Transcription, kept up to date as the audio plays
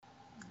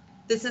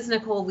This is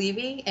Nicole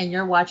Levy, and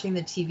you're watching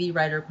the TV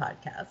Writer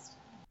Podcast.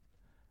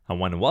 I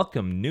want to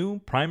welcome new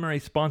primary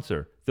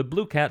sponsor, the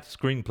Blue Cat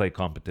Screenplay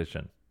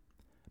Competition.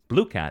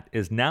 Blue Cat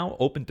is now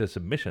open to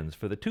submissions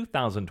for the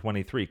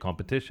 2023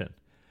 competition.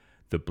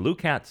 The Blue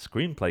Cat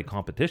Screenplay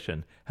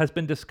Competition has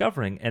been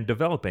discovering and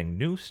developing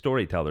new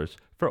storytellers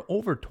for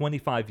over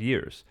 25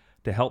 years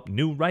to help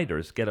new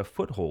writers get a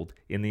foothold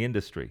in the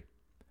industry.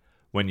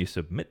 When you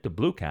submit to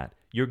Blue Cat,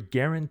 you're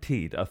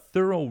guaranteed a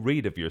thorough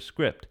read of your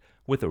script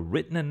with a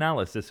written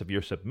analysis of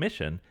your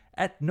submission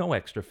at no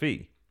extra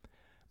fee.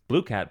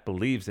 Blue Cat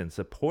believes in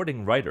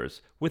supporting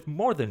writers with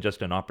more than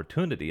just an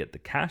opportunity at the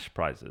cash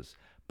prizes,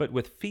 but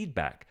with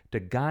feedback to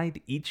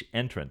guide each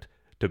entrant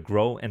to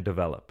grow and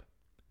develop.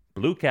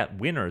 Blue Cat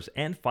winners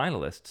and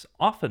finalists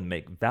often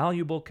make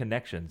valuable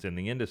connections in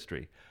the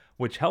industry,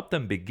 which help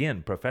them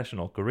begin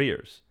professional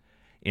careers.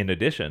 In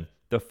addition,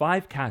 the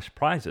 5 cash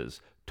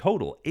prizes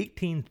total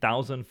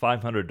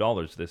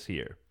 $18,500 this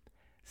year.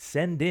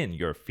 Send in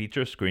your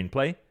feature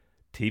screenplay,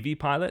 TV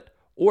pilot,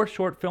 or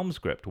short film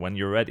script when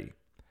you're ready.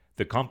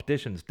 The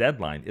competition's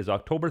deadline is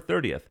October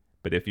 30th,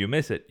 but if you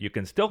miss it, you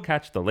can still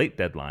catch the late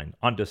deadline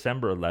on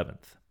December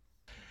 11th.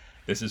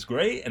 This is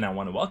Gray, and I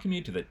want to welcome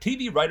you to the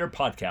TV Writer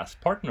Podcast,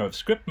 partner of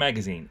Script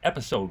Magazine,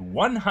 episode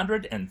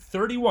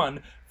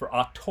 131 for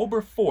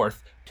October 4th,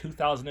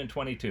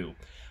 2022.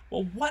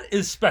 Well, what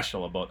is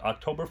special about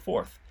October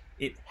 4th?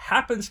 It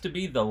happens to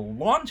be the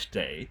launch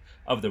day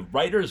of the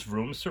Writer's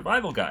Room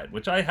Survival Guide,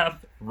 which I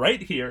have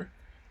right here.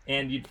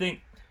 And you'd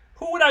think,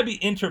 who would I be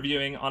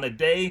interviewing on a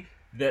day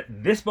that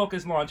this book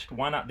is launched?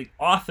 Why not the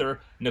author,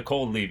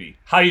 Nicole Levy?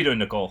 How are you doing,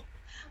 Nicole?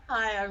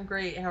 Hi, I'm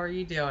great. How are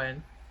you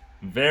doing?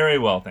 Very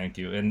well, thank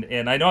you.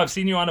 And I know I've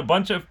seen you on a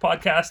bunch of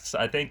podcasts.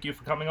 I thank you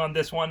for coming on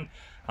this one.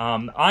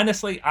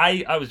 Honestly,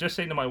 I was just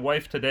saying to my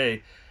wife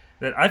today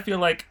that I feel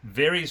like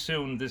very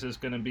soon this is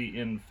going to be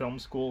in film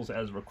schools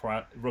as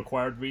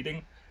required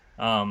reading.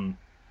 And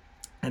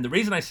the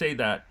reason I say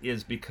that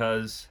is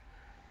because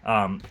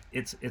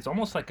it's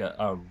almost like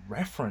a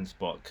reference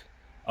book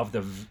of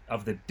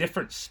the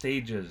different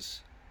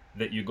stages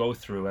that you go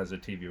through as a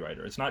TV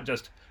writer. It's not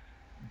just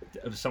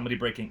somebody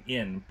breaking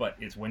in, but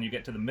it's when you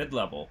get to the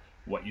mid-level,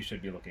 what you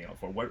should be looking out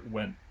for.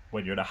 When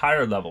you're at a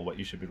higher level, what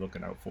you should be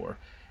looking out for.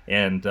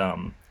 And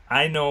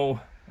I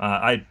know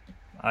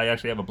I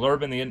actually have a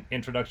blurb in the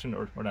introduction,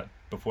 or not,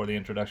 before the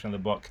introduction of the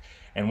book.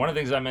 And one of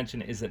the things I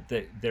mentioned is that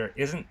there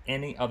isn't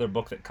any other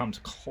book that comes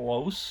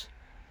close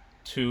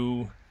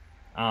to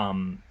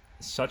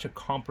such a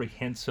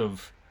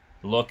comprehensive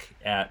look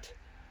at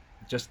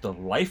just the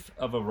life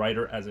of a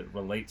writer as it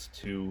relates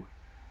to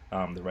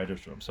the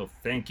writer's room. So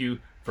thank you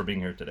for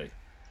being here today.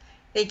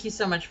 Thank you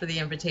so much for the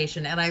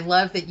invitation. And I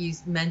love that you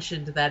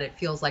mentioned that it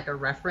feels like a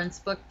reference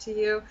book to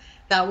you.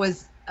 That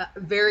was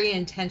very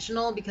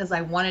intentional because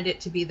I wanted it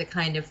to be the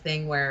kind of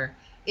thing where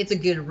it's a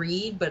good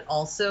read, but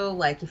also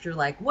like if you're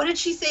like, what did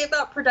she say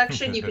about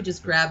production? You could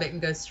just grab it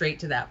and go straight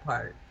to that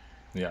part.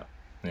 Yeah,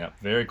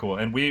 very cool.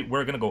 And we're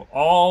going to go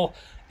all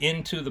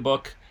into the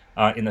book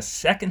in the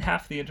second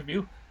half of the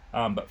interview.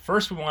 But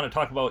first we want to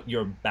talk about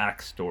your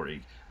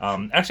backstory.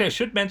 Actually, I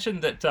should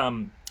mention that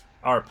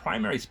our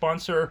primary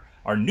sponsor,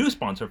 our new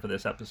sponsor for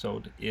this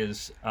episode,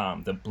 is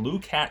the Blue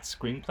Cat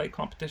Screenplay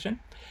Competition.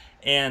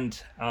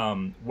 And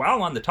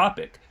while on the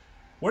topic,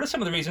 what are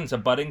some of the reasons a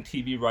budding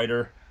TV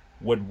writer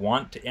would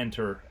want to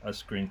enter a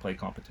screenplay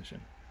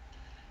competition?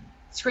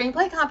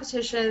 Screenplay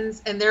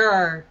competitions, and there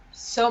are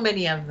so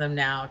many of them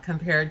now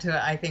compared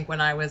to, I think,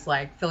 when I was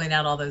like filling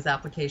out all those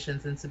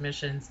applications and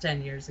submissions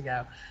 10 years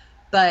ago.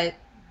 But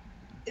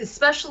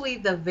especially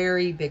the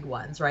very big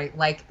ones, right?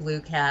 Like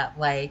Blue Cat,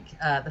 like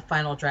the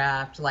Final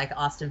Draft, like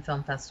Austin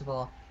Film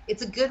Festival.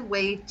 It's a good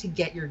way to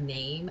get your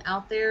name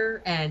out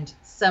there, and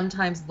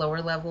sometimes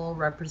lower level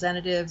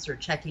representatives are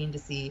checking to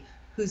see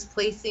who's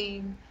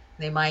placing.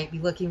 They might be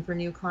looking for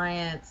new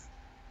clients.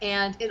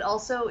 And it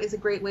also is a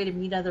great way to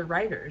meet other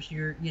writers.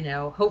 You're,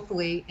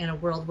 hopefully in a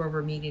world where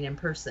we're meeting in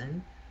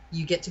person,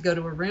 you get to go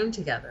to a room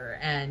together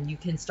and you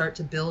can start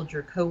to build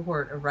your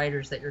cohort of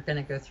writers that you're going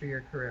to go through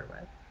your career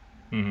with.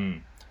 Mm-hmm.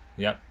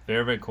 Yep,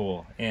 very, very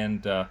cool.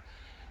 And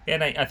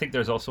I think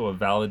there's also a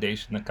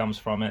validation that comes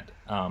from it.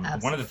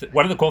 One of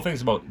the cool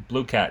things about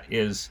Blue Cat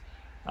is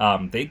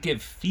they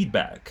give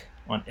feedback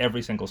on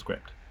every single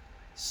script.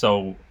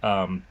 So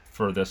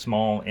for the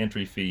small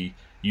entry fee,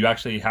 you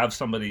actually have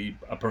somebody,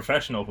 a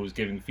professional, who's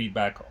giving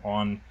feedback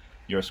on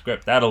your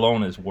script. That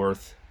alone is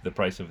worth the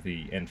price of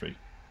the entry.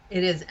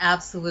 It is,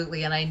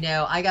 absolutely. And I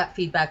know I got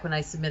feedback when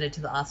I submitted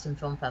to the Austin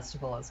Film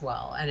Festival as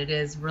well. And it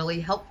is really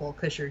helpful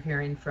because you're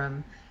hearing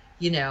from,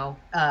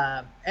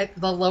 at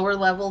the lower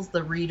levels,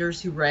 the readers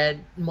who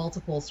read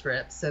multiple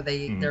scripts. So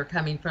they're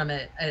coming from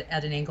it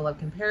at an angle of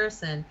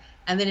comparison.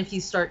 And then if you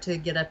start to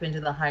get up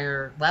into the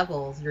higher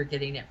levels, you're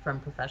getting it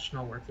from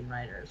professional working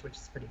writers, which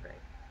is pretty great.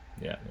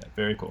 Yeah,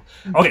 very cool.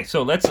 Okay,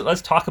 so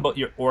let's talk about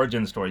your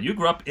origin story. You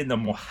grew up in the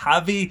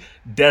Mojave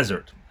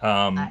Desert.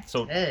 I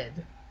did.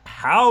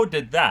 How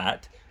did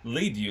that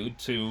lead you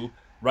to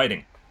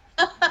writing?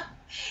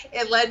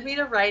 It led me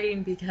to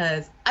writing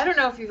because I don't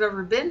know if you've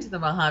ever been to the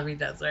Mojave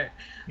Desert,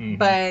 Mm-hmm.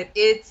 but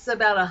it's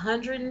about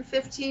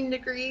 115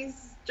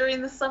 degrees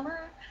during the summer,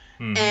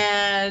 Mm-hmm.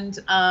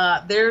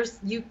 and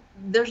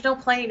there's no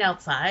playing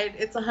outside.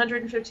 It's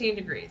 115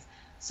 degrees.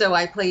 So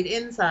I played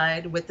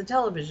inside with the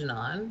television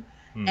on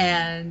Mm-hmm.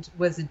 and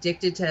was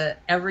addicted to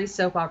every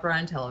soap opera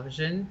on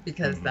television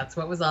because Mm-hmm. that's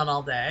what was on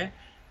all day.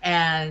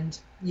 And,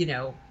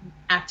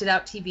 acted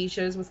out TV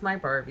shows with my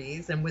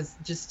Barbies and was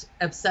just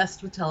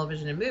obsessed with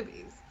television and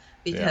movies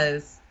Yeah.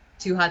 because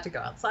too hot to go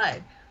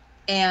outside.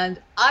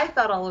 And I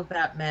thought all of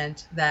that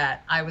meant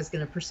that I was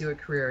going to pursue a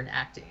career in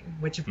acting,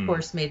 which of Mm.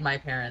 course made my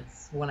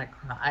parents want to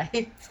cry.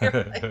 They're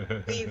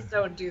like, please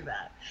don't do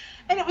that.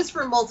 And it was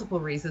for multiple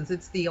reasons.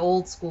 It's the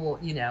old school,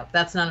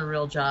 that's not a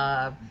real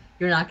job.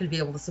 You're not going to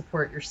be able to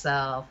support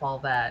yourself, all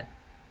that.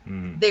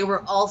 Mm. They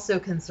were also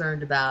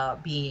concerned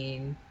about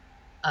being,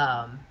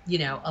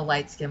 a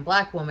light skinned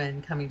Black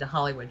woman coming to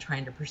Hollywood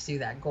trying to pursue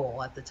that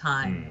goal. At the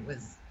time, it Mm.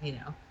 was,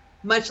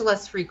 much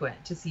less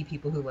frequent to see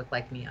people who looked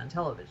like me on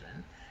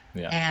television.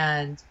 Yeah.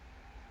 And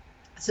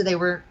so they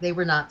were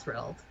not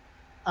thrilled.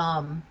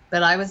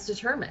 But I was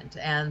determined,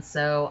 and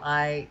so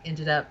I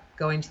ended up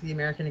going to the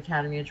American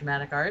Academy of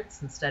Dramatic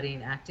Arts and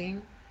studying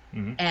acting.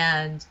 Mm-hmm.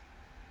 And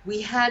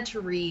we had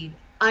to read.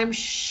 I'm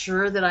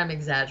sure that I'm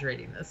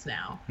exaggerating this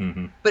now,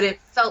 Mm-hmm. but it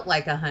felt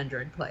like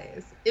 100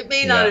 plays. It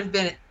may not Yeah. have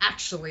been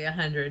actually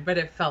 100, but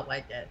it felt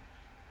like it.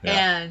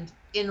 Yeah. And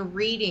in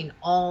reading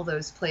all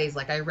those plays,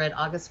 like I read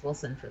August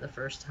Wilson for the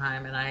first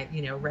time, and I,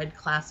 read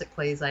classic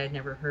plays I had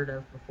never heard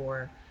of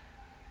before.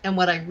 And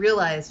what I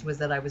realized was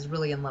that I was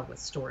really in love with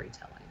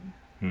storytelling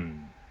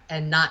Mm.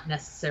 and not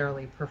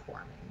necessarily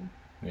performing.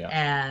 Yeah.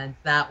 And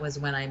that was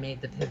when I made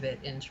the pivot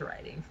into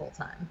writing full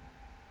time.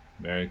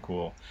 Very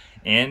cool.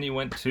 And you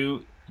went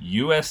to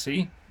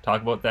USC.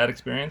 Talk about that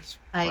experience.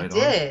 I Right on.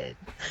 did.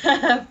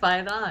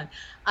 Fight on.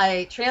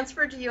 I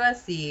transferred to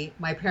USC.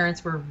 My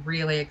parents were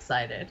really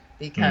excited Mm-hmm.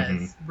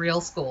 because real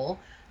school.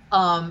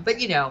 But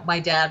my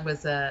dad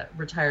was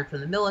retired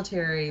from the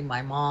military.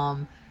 My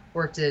mom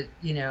worked at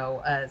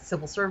a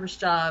civil service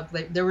job.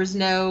 Like, there was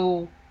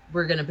no,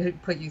 we're going to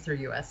put you through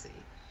USC.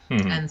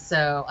 Mm-hmm. And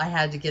so I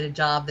had to get a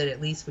job that at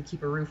least would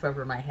keep a roof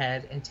over my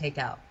head and take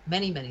out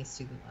many, many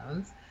student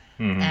loans.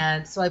 Mm-hmm.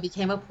 And so I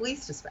became a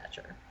police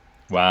dispatcher.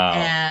 Wow.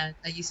 And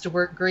I used to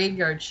work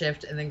graveyard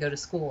shift and then go to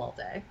school all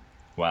day.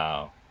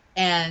 Wow.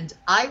 And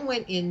I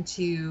went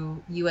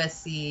into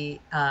USC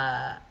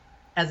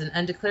as an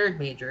undeclared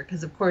major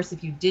because, of course,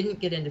 if you didn't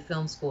get into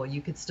film school,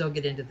 you could still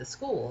get into the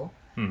school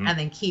Mm-hmm. and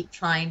then keep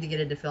trying to get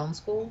into film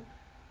school.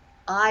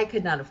 I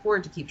could not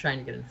afford to keep trying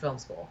to get into film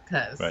school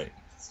because Right.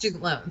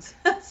 student loans.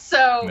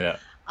 So Yeah.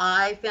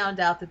 I found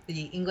out that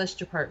the English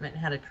department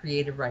had a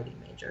creative writing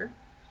major.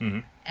 Mm-hmm.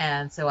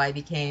 And so I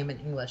became an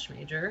English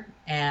major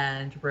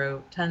and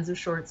wrote tons of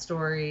short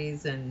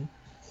stories and,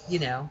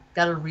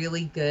 got a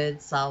really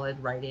good,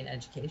 solid writing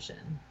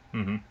education.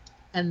 Mm-hmm.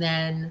 And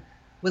then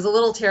was a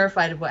little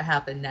terrified of what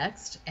happened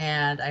next.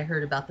 And I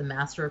heard about the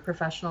Master of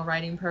Professional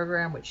Writing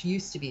program, which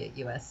used to be at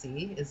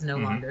USC, is no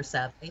Mm-hmm. longer,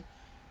 sadly.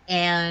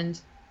 And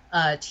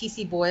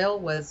T.C. Boyle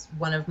was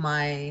one of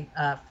my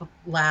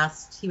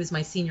he was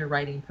my senior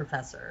writing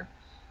professor.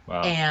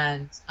 Wow.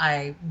 And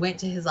I went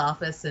to his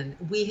office and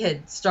we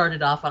had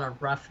started off on a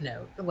rough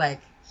note.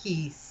 Like,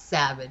 he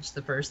savaged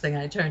the first thing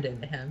I turned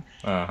into him.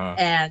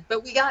 Uh-huh.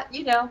 But we got,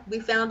 we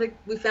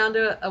found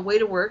a way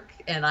to work,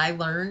 and I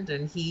learned,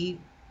 and he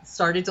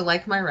started to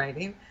like my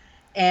writing.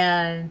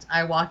 And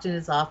I walked in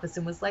his office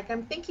and was like,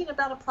 I'm thinking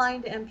about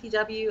applying to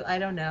MPW. I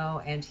don't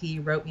know. And he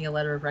wrote me a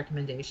letter of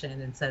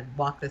recommendation and said,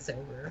 walk this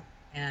over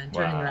and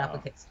turn in your Wow.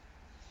 application.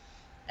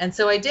 And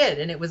so I did,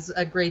 and it was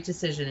a great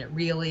decision. It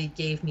really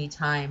gave me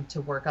time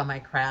to work on my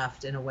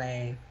craft in a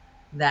way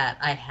that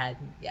I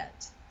hadn't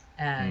yet.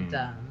 And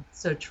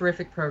so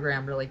terrific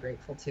program, really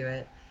grateful to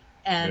it.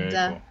 And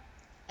Very cool.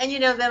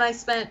 and then I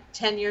spent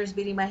 10 years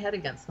beating my head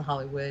against the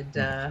Hollywood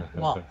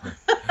wall.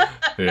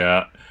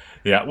 Yeah.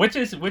 Yeah. Which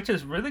is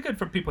really good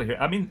for people here.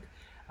 I mean,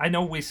 I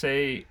know we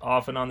say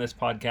often on this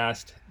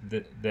podcast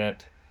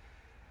that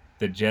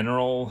the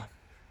general,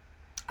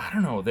 I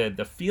don't know,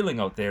 the feeling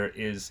out there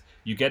is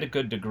you get a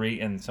good degree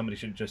and somebody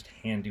should just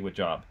hand you a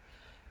job.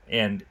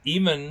 And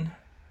even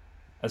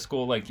a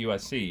school like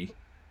USC,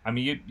 I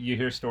mean, you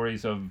hear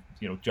stories of,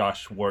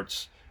 Josh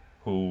Schwartz,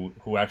 who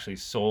actually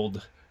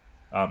sold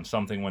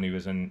something when he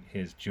was in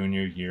his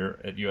junior year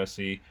at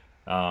USC.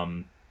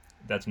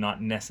 That's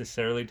not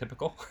necessarily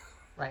typical.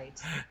 Right.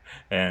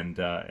 And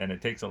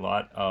it takes a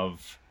lot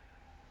of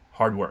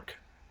hard work.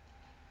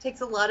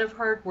 Takes a lot of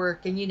hard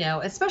work, and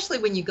especially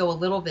when you go a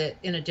little bit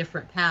in a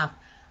different path.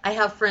 I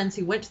have friends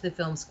who went to the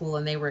film school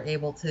and they were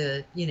able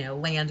to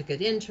land good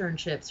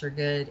internships or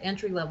good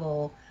entry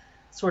level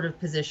sort of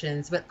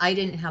positions, but I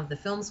didn't have the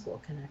film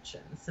school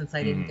connection since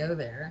I didn't go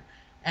there.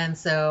 And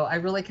so I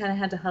really kind of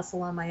had to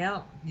hustle on my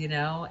own, and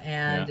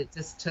Yeah. it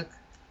just took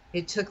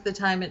the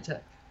time it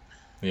took.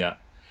 Yeah.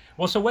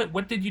 Well, so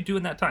what did you do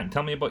in that time?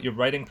 Tell me about your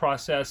writing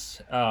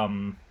process,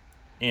 and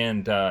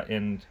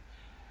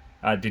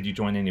Did you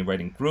join any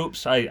writing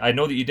groups? I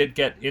know that you did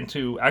get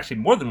into actually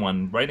more than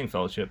one writing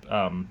fellowship,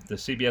 the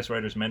CBS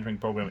Writers Mentoring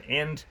Program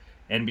and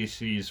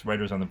NBC's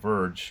Writers on the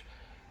Verge.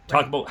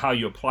 Talk Right. about how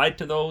you applied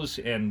to those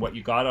and what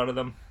you got out of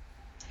them.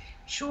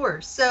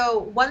 Sure. So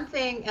one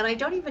thing, and I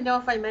don't even know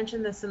if I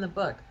mentioned this in the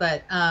book,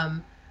 but I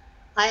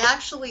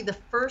actually, the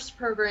first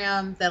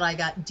program that I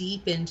got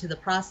deep into the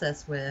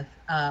process with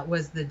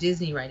was the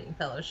Disney Writing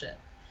Fellowship.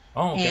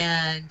 Oh, okay.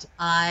 And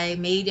I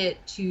made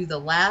it to the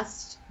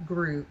last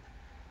group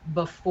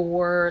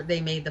before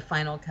they made the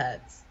final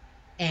cuts.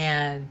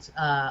 And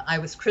I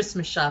was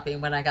Christmas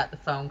shopping when I got the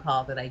phone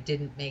call that I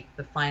didn't make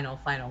the final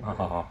group.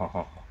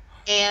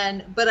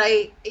 But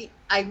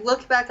I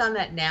look back on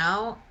that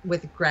now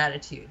with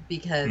gratitude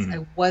because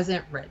Mhm. I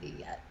wasn't ready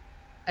yet.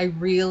 I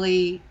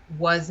really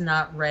was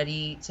not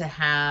ready to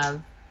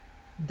have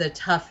the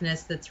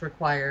toughness that's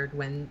required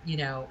when,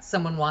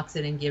 someone walks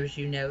in and gives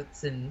you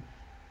notes and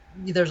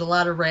there's a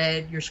lot of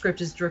red, your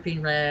script is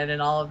dripping red and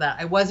all of that.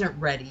 I wasn't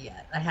ready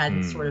yet. I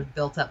hadn't sort Mm. of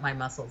built up my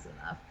muscles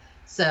enough.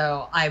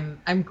 So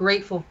I'm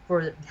grateful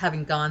for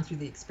having gone through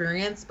the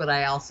experience, but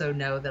I also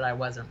know that I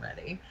wasn't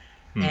ready.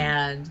 Mm.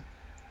 And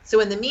so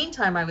in the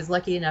meantime, I was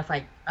lucky enough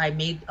I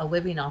made a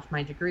living off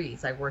my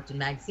degrees. I worked in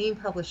magazine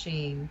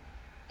publishing,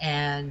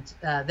 and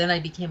then I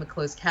became a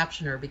closed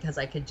captioner because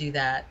I could do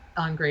that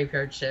on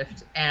graveyard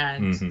shift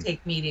and Mhm.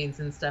 take meetings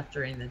and stuff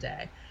during the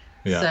day.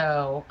 Yeah.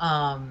 So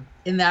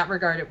in that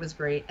regard, it was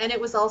great. And it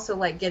was also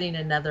like getting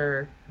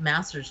another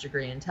master's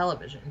degree in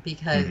television Mhm.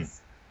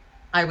 because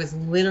I was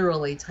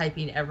literally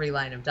typing every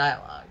line of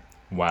dialogue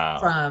Wow.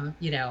 from,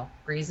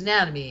 Grey's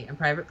Anatomy and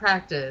Private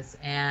Practice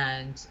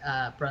and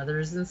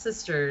Brothers and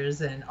Sisters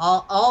and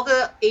all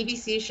the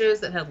ABC shows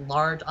that had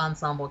large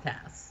ensemble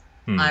casts.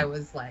 I Mm.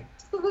 was like,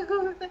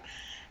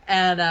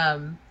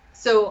 and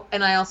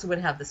and I also would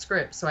have the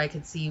script so I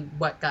could see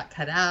what got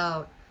cut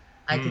out.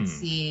 I could Mm.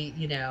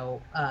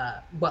 see,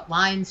 what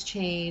lines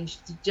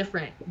changed,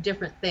 different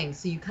things.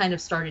 So you kind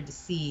of started to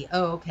see,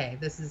 oh, okay,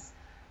 this is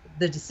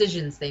the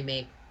decisions they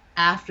make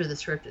after the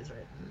script is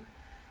written,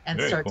 and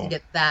Very start to cool.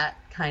 get that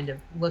kind of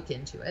look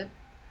into it.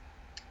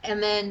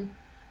 And then,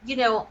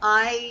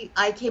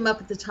 I came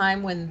up at the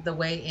time when the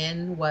way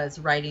in was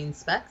writing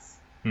specs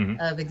Mhm.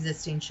 of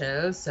existing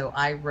shows. So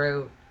I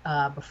wrote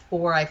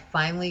before I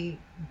finally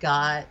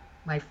got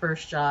my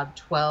first job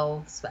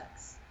 12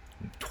 specs.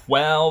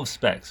 12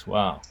 specs.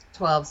 Wow.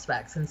 12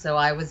 specs. And so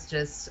I was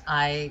just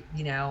I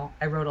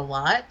wrote a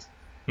lot.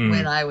 When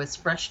Mhm. I was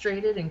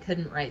frustrated and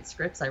couldn't write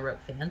scripts, I wrote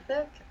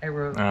fanfic. I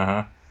wrote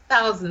Uh-huh.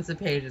 thousands of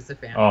pages of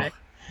Oh, fanfic.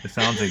 it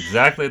sounds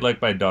exactly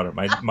like my daughter.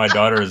 My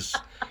daughter's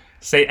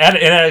say and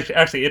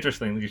actually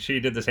interesting. She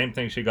did the same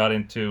thing. She got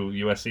into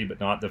USC, but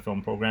not the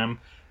film program.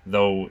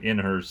 Though in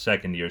her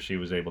second year, she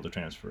was able to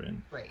transfer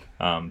in. Right.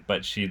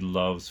 But she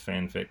loves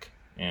fanfic,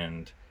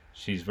 and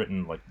she's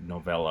written like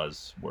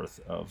novellas worth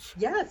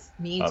Yes,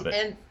 of it.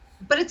 and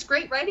but it's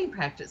great writing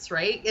practice,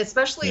 right?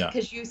 Especially Yeah.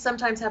 because you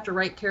sometimes have to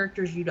write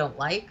characters you don't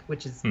like,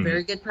 which is Hmm.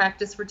 very good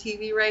practice for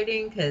TV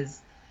writing.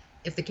 Because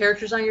if the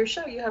characters on your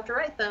show, you have to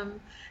write them,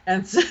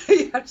 and so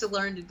you have to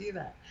learn to do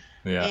that.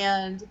 Yeah.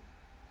 And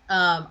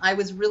I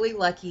was really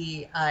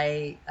lucky.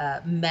 I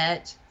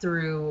met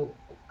through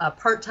a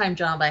part-time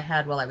job I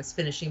had while I was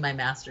finishing my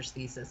master's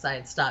thesis. I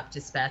had stopped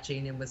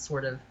dispatching and was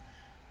sort of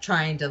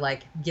trying to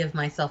like give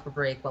myself a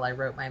break while I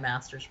wrote my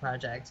master's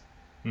project.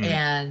 Hmm.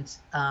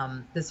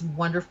 And this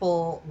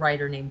wonderful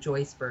writer named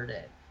Joyce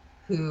Burdett,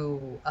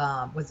 who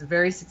was a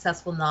very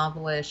successful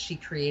novelist. She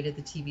created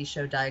the TV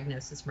show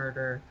Diagnosis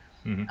Murder.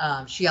 Hmm.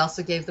 She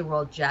also gave the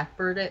world Jack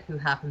Burdett, who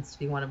happens to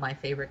be one of my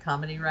favorite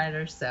comedy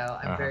writers. So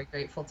I'm Uh-huh. very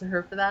grateful to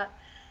her for that.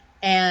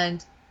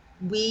 And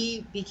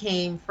we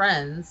became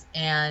friends,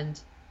 and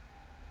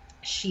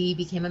she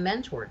became a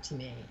mentor to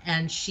me.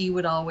 And she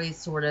would always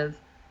sort of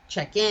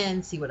check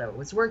in, see what I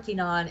was working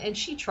on. And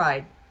she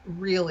tried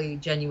really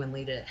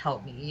genuinely to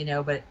help me,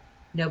 but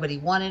nobody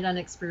wanted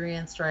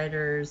unexperienced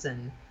writers.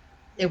 And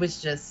it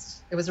was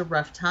a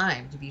rough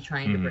time to be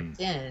trying to Hmm. break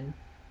in.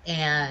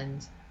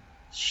 And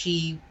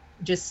she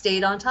just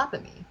stayed on top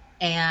of me.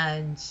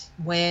 And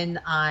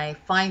when I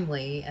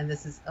finally, and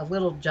this is a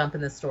little jump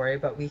in the story,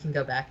 but we can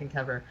go back and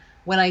cover,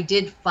 when I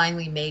did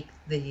finally make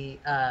the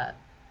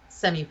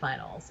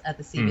semifinals at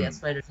the Hmm.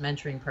 CBS Writers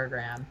Mentoring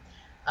Program,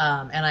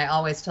 and I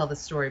always tell the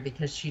story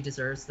because she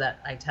deserves that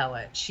I tell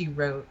it. She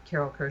wrote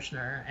Carol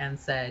Kirshner and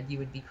said, "You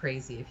would be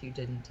crazy if you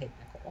didn't take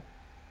Nicole."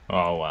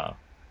 Oh, wow.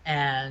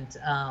 And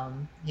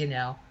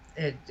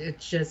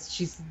it's just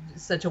she's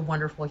such a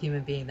wonderful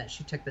human being that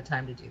she took the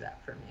time to do that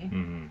for me.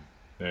 Hmm.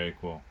 Very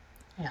cool.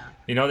 Yeah.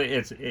 You know,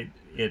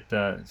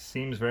 it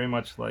seems very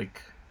much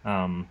like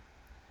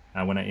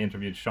when I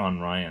interviewed Sean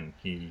Ryan.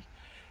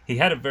 He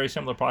had a very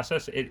similar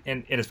process.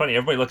 And it's funny.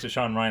 Everybody looks at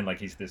Sean Ryan like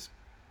he's this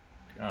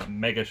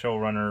mega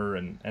showrunner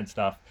and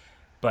stuff,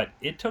 but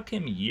it took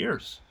him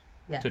years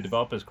to Yes.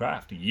 develop his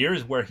craft.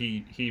 Years where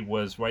he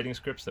was writing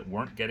scripts that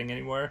weren't getting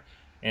anywhere,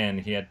 and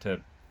he had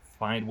to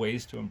find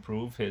ways to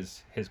improve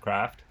his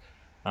craft.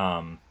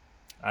 Um,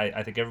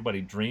 I think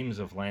everybody dreams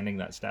of landing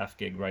that staff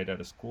gig right out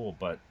of school,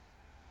 but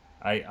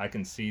I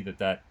can see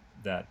that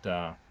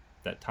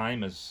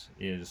time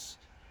is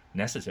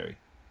necessary.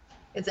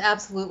 It's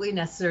absolutely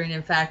necessary. And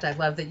in fact, I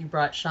love that you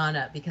brought Sean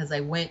up because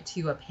I went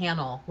to a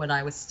panel when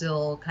I was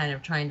still kind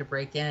of trying to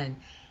break in,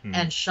 Hmm.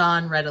 and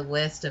Sean read a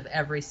list of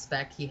every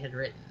spec he had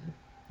written.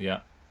 Yeah.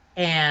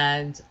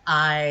 And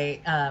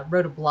I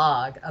wrote a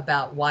blog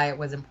about why it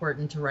was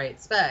important to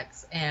write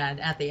specs. And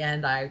at the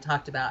end, I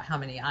talked about how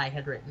many I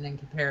had written in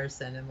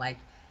comparison, and like,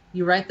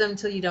 you write them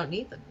until you don't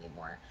need them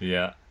anymore.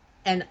 Yeah.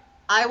 And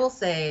I will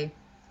say,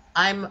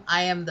 I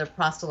am the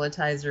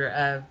proselytizer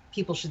of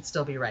people should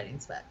still be writing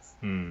specs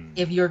Hmm.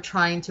 if you're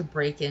trying to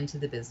break into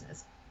the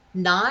business.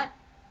 Not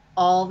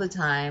all the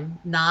time,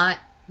 not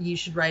you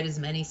should write as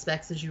many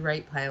specs as you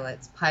write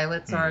pilots.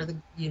 Pilots Hmm. are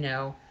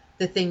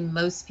the thing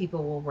most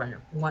people will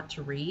want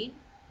to read,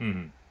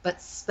 Hmm.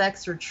 but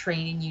specs are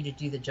training you to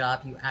do the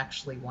job you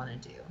actually want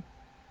to do, Yeah.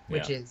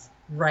 which is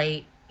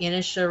write in a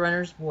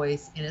showrunner's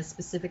voice, in a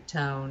specific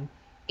tone,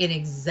 in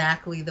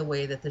exactly the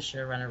way that the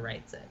showrunner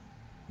writes it,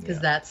 because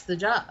Yeah. that's the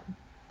job.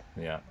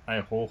 Yeah. I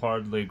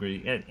wholeheartedly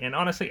agree. And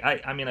honestly,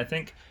 I mean, I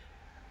think,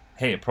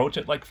 hey, approach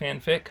it like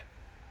fanfic,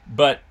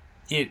 but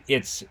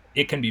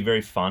it can be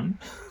very fun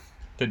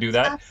to do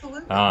that.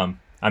 Absolutely.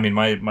 I mean,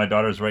 my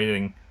daughter's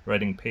writing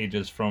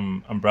pages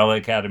from Umbrella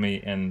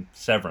Academy and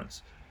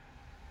Severance.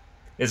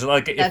 It's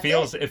like That's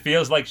it. it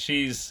feels like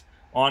she's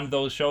on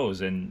those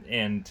shows,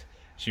 and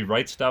she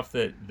writes stuff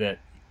that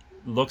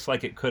looks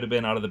like it could have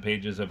been out of the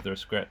pages of their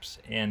scripts.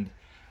 And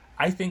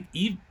I think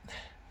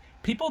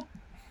people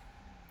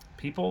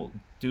people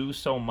do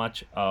so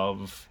much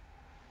of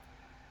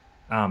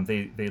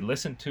they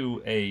listen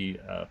to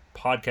a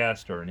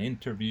podcast or an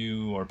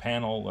interview or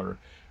panel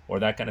or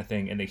that kind of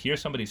thing, and they hear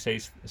somebody say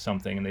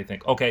something, and they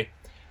think, okay,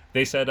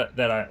 they said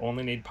that I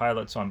only need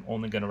pilots, so I'm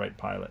only going to write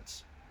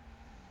pilots.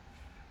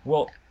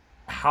 Well,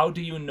 how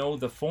do you know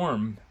the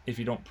form if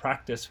you don't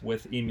practice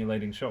with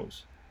emulating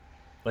shows?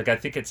 Like, I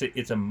think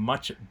it's a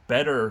much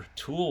better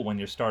tool when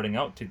you're starting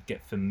out to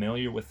get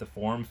familiar with the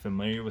form,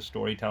 familiar with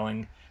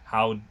storytelling.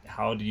 How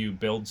do you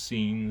build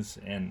scenes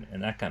and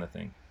that kind of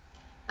thing?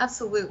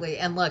 Absolutely.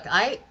 And look,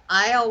 I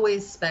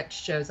always spec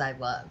shows I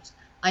loved.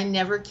 I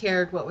never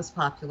cared what was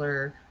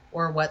popular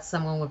or what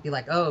someone would be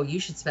like, "Oh, you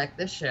should spec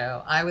this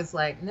show." I was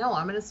like, "No,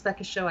 I'm going to spec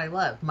a show I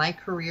love." My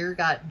career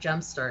got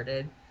jump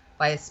started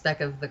by a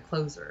spec of The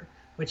Closer,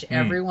 which Hmm.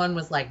 everyone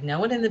was like, "No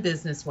one in the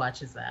business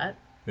watches that."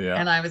 Yeah.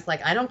 And I was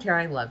like, "I don't care.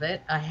 I love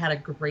it. I had a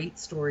great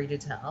story to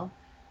tell."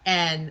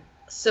 And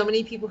so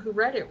many people who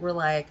read it were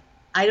like,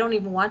 "I don't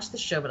even watch the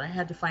show, but I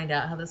had to find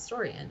out how the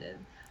story ended."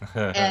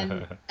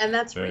 And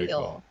that's Very cool.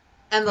 real.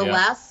 And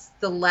Yeah.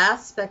 the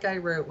last spec I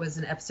wrote was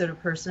an episode of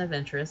Person of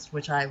Interest,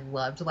 which I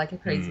loved like a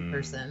crazy Hmm.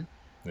 person.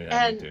 Yeah, me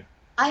And too.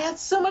 I had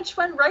so much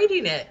fun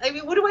writing it. I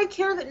mean, what do I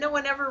care that no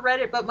one ever read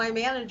it but my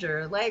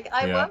manager? Like,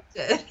 I Yeah. loved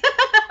it.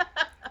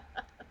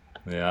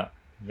 Yeah.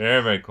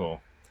 Very, very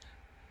cool.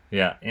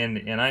 Yeah,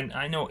 and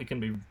I know it can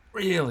be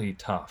really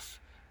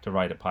tough to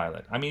write a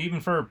pilot. I mean, even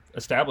for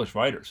established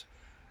writers,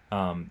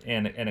 and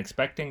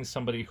expecting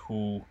somebody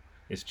who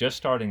is just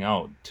starting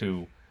out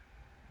to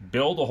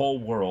build a whole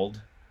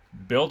world,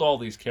 build all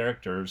these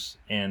characters,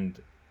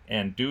 and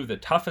do the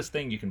toughest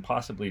thing you can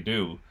possibly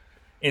do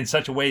in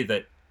such a way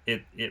that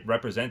it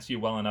represents you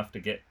well enough to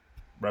get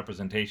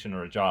representation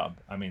or a job.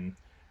 I mean,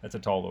 that's a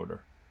tall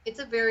order. It's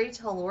a very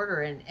tall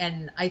order,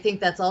 and I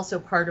think that's also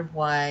part of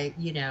why,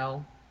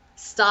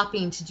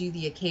 stopping to do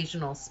the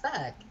occasional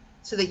spec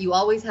so that you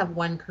always have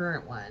one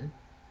current one,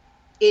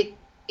 it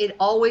it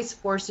always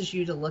forces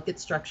you to look at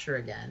structure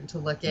again, to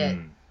look at,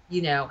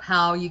 Hmm.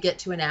 how you get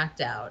to an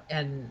act out.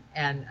 And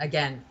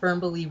again, firm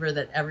believer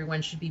that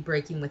everyone should be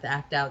breaking with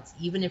act outs,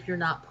 even if you're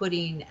not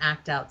putting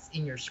act outs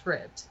in your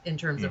script in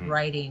terms of Hmm.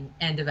 writing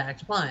end of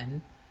act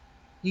one,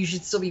 you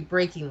should still be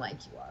breaking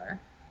like you are.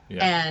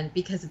 Yeah. And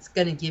because it's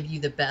going to give you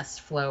the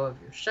best flow of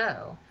your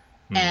show.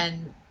 Hmm.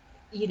 And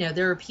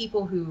there are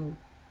people who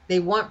they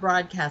want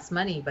broadcast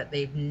money, but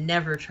they've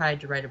never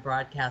tried to write a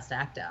broadcast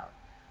act out.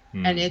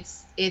 And Hmm.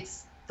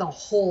 it's the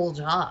whole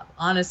job,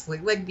 honestly.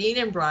 Like being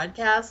in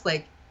broadcast,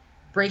 like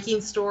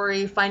breaking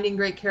story, finding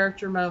great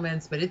character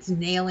moments, but it's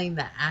nailing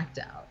the act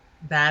out.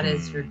 That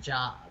is your Hmm.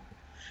 job.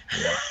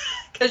 Yeah.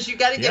 Because you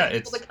got to Yeah. get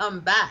people to It's come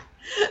back.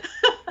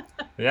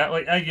 Yeah,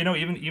 like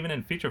even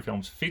in feature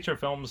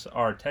films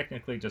are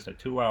technically just a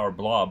 2 hour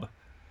blob,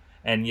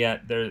 and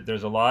yet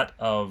there's a lot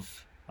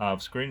of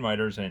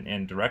screenwriters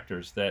and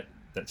directors that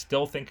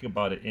still thinking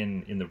about it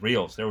in the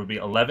reels. There would be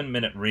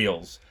 11-minute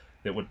reels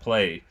that would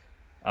play,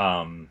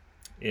 um,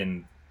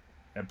 in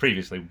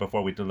previously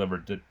before we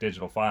delivered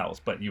digital files,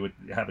 but you would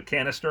have a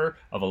canister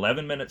of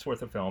 11 minutes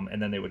worth of film,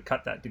 and then they would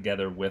cut that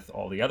together with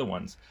all the other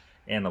ones.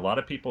 And a lot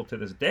of people to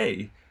this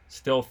day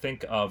still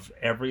think of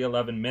every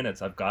 11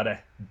 minutes I've got to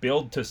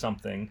build to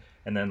something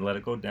and then let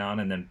it go down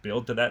and then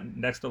build to that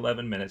next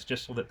 11 minutes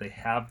just so that they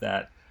have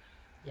that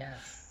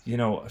Yes.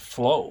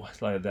 flow,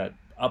 like that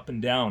up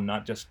and down,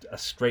 not just a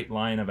straight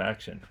line of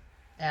action.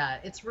 Yeah,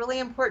 it's really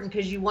important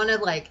because you want to,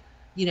 like,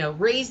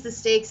 raise the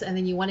stakes, and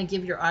then you want to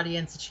give your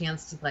audience a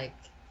chance to, like,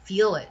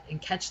 feel it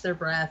and catch their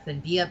breath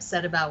and be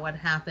upset about what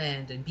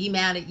happened and be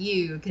mad at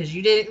you because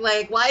you didn't,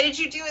 like, why did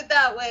you do it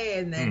that way?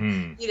 And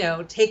then,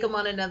 Mm-hmm. take them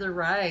on another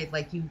ride.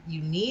 Like, you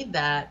need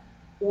that,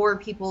 or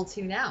people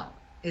tune out,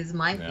 is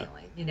my Yeah.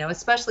 feeling,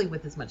 especially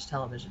with as much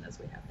television as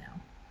we have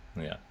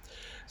now. Yeah.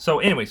 So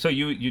anyway, so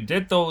you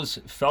did those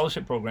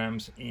fellowship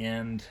programs,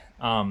 and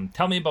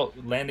tell me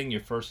about landing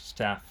your first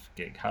staff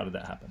gig. How did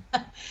that happen?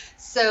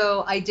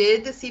 So I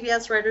did the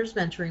CBS Writers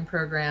Mentoring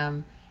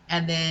Program,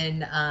 and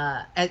then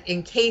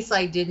in case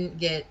I didn't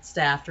get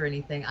staffed or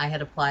anything, I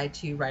had applied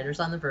to Writers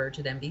on the Verge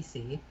at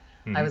NBC.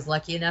 I Mm-hmm. was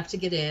lucky enough to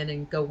get in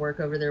and go work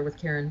over there with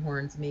Karen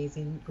Horn's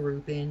amazing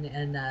group and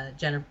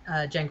Jen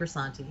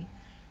Grisanti.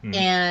 Mm-hmm.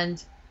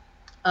 And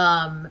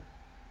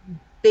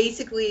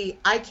basically,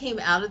 I came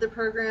out of the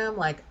program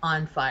like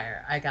on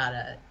fire. I got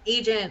an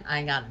agent,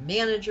 I got a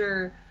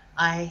manager,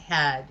 I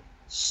had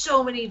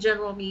so many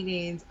general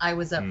meetings. I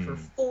was up for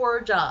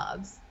 4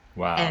 jobs.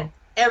 Wow. And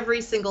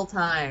every single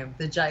time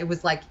it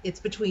was like, it's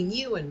between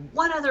you and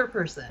one other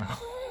person.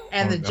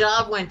 And the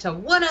job went to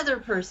one other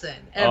person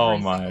every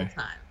single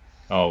time.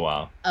 Oh,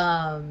 wow.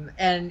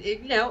 And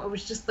it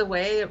was just the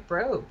way it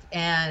broke.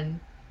 And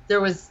there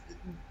was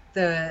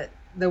the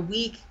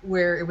week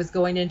where it was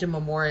going into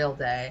Memorial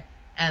Day.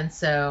 And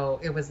so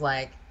it was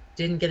like,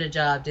 didn't get a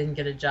job,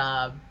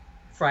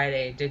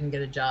 Friday, didn't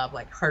get a job,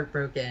 like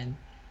heartbroken.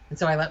 And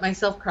so I let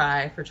myself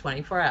cry for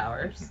 24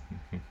 hours.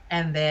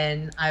 And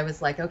then I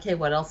was like, okay,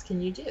 what else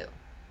can you do?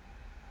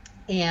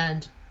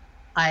 And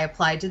I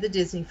applied to the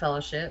Disney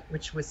Fellowship,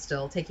 which was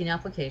still taking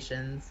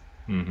applications.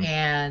 Mm-hmm.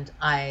 And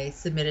I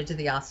submitted to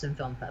the Austin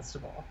Film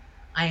Festival.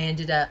 I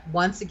ended up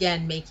once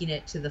again making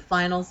it to the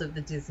finals of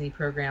the Disney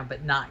program,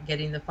 but not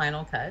getting the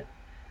final cut.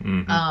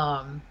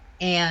 Mm-hmm.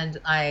 And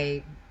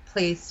I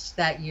placed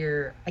that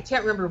year. I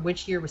can't remember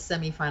which year was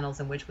semifinals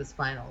and which was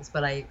finals,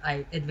 but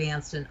I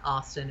advanced in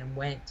Austin and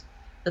went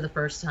for the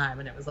first time,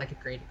 and it was like a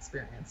great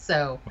experience.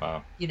 So,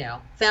 wow.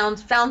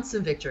 Found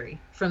some victory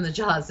from the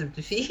jaws of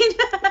defeat.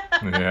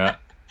 Yeah.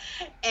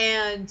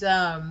 And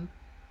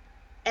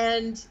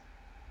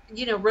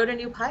wrote a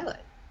new pilot,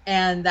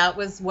 and that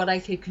was what I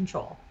could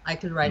control. I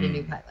could write a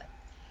new pilot.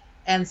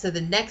 And so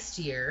the next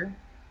year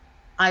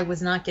I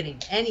was not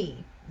getting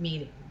any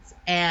meetings.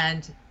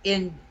 And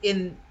in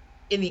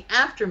the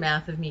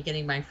aftermath of me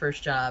getting my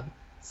first job,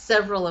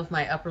 several of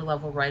my upper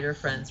level writer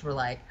friends were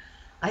like,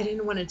 I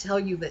didn't want to tell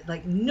you that,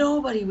 like,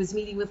 nobody was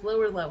meeting with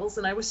lower levels,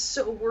 and I was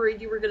so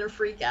worried you were going to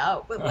freak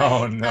out. But like,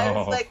 oh, no. I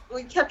was like,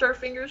 we kept our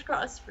fingers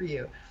crossed for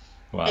you.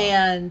 Wow.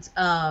 And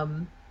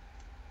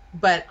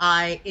but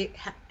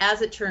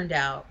as it turned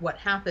out, what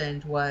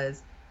happened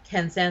was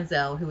Ken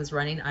Sanzel, who was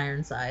running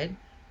Ironside,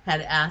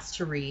 had asked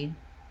to read,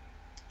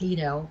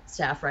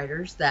 staff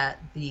writers that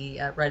the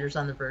Writers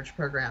on the Verge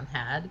program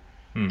had.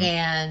 Mm-hmm.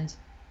 And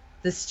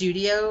the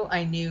studio,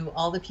 I knew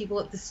all the people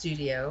at the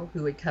studio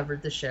who had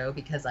covered the show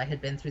because I had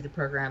been through the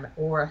program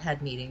or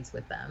had meetings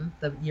with them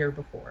the year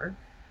before.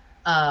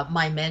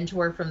 My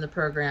mentor from the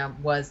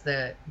program was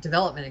the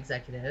development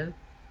executive.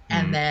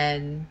 And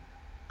then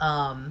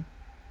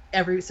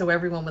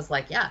everyone was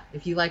like, yeah,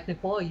 if you like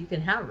Nicole, you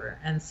can have her.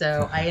 And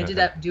so I ended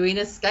up doing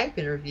a Skype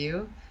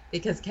interview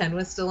because Ken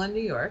was still in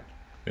New York.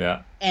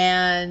 Yeah.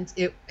 And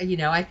it,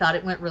 I thought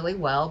it went really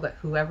well, but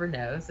whoever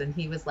knows. And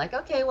he was like,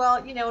 okay,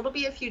 well, it'll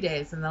be a few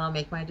days and then I'll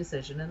make my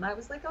decision. And I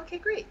was like, okay,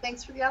 great.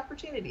 Thanks for the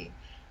opportunity.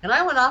 And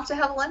I went off to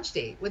have a lunch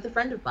date with a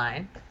friend of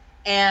mine.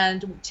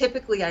 And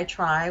typically I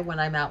try when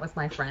I'm out with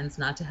my friends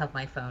not to have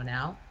my phone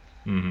out.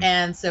 Mm-hmm.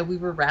 And so we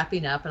were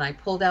wrapping up and I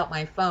pulled out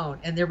my phone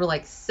and there were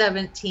like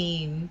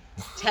 17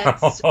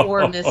 texts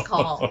or missed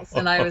calls.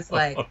 And I was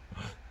like,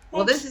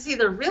 well, this is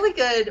either really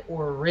good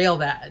or real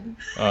bad.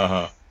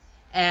 Uh-huh.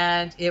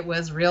 And it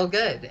was real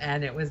good.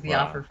 And it was the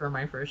offer for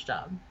my first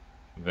job.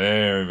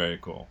 Very, very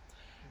cool.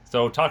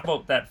 So talk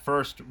about that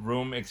first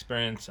room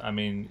experience. I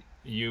mean,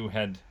 you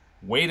had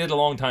waited a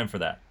long time for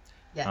that.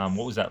 Yes.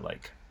 What was that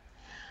like?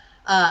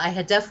 I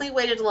had definitely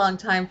waited a long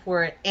time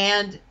for it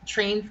and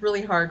trained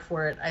really hard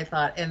for it, I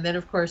thought. And then,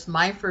 of course,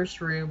 my first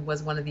room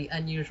was one of the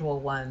unusual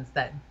ones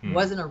that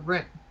wasn't a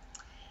room.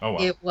 Oh, wow.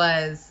 It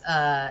was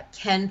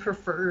Ken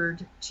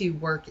preferred to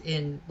work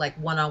in like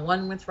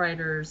one-on-one with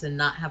writers and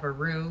not have a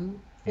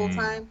room full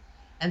time.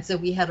 And so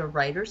we had a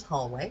writer's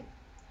hallway.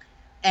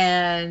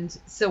 And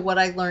so what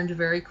I learned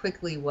very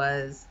quickly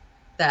was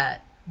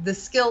that the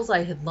skills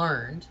I had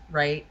learned,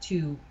 right,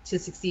 to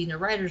succeed in a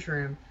writer's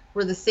room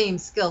were the same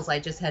skills. I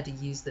just had to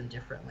use them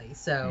differently.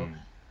 So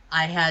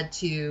I had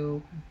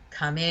to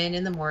come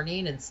in the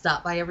morning and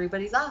stop by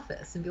everybody's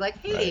office and be like,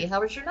 hey,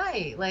 how was your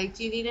night? Like,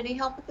 do you need any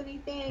help with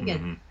anything?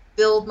 And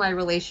build my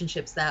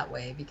relationships that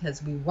way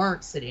because we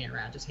weren't sitting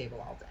around a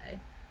table all day.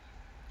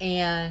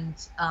 And,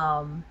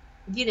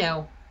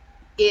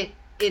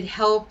 it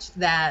helped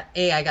that,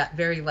 I got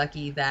very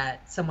lucky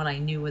that someone I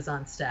knew was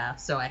on staff.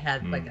 So I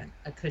had like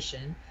a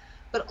cushion.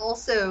 But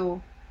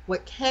also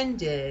what Ken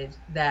did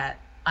that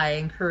I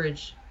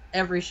encourage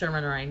every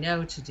showrunner I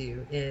know to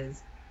do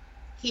is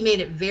he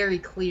made it very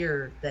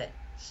clear that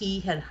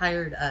he had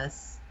hired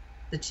us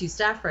the 2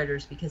 staff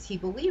writers because he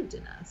believed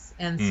in us.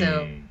 And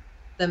so Mm.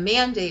 the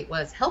mandate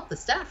was help the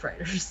staff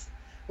writers.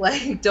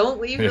 Like,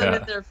 don't leave them in Yeah.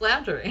 their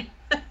floundering.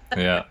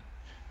 Yeah.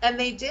 And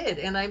they did.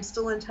 And I'm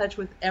still in touch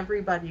with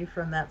everybody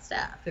from that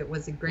staff. It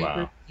was a great group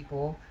Wow. of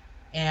people.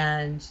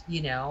 And,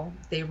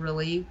 they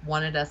really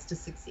wanted us to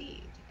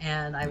succeed.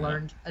 And I Yeah.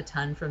 learned a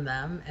ton from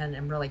them, and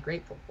I'm really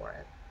grateful for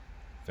it.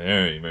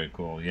 Very, very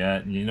cool.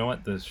 Yeah, you know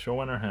what? The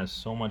showrunner has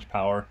so much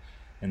power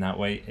in that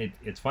way.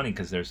 It's funny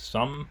because there's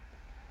some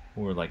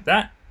who are like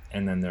that,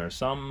 and then there are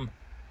some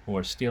who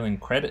are stealing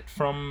credit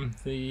from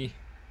the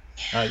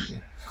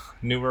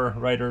newer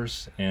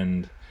writers,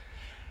 and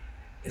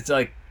it's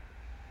like,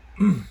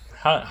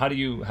 how do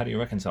you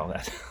reconcile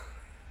that?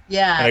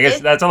 Yeah. And I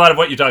guess that's a lot of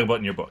what you talk about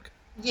in your book.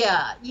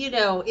 Yeah.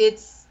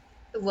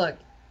 Look,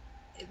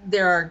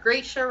 there are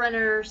great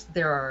showrunners,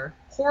 there are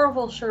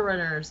horrible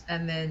showrunners,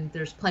 and then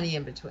there's plenty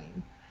in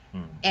between.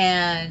 Hmm.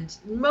 And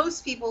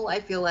most people, I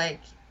feel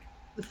like,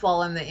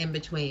 fall in the in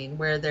between,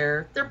 where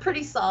they're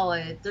pretty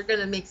solid. They're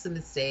gonna make some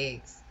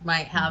mistakes.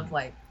 Might have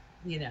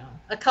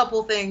a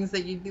couple things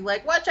that you'd be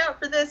like, watch out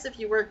for this if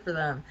you work for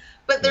them.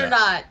 But they're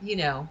not.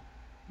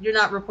 You're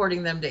not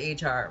reporting them to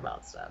HR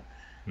about stuff.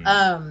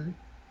 Hmm.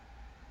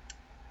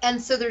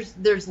 And so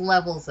there's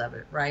levels of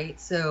it, right?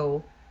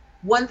 So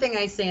one thing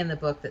I say in the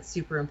book that's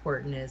super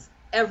important is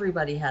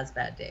everybody has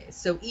bad days.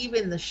 So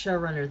even the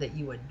showrunner that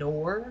you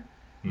adore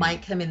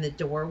might come in the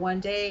door one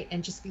day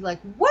and just be like,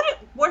 what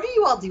are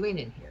you all doing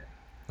in here?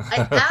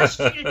 I asked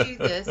you to do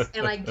this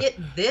and I get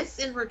this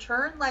in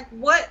return. Like,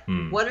 what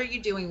are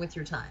you doing with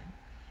your time?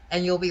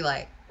 And you'll be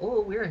like,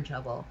 oh, we're in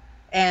trouble.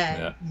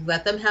 And you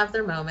let them have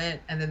their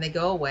moment, and then they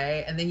go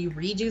away, and then you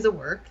redo the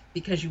work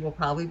because you will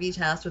probably be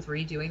tasked with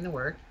redoing the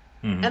work.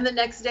 Mm-hmm. And the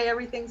next day,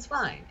 everything's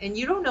fine. And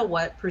you don't know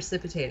what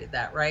precipitated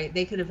that, right?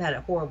 They could have had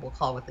a horrible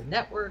call with the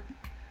network.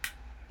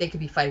 They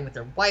could be fighting with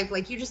their wife.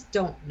 Like, you just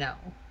don't know.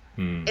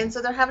 And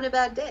so they're having a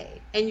bad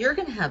day. And you're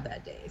going to have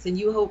bad days. And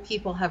you hope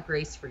people have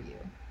grace for you.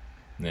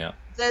 Yeah.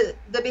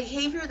 The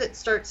behavior that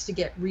starts to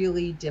get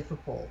really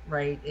difficult,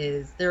 right,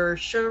 is there are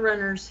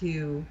showrunners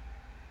who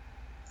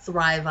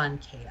thrive on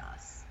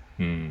chaos.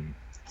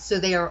 So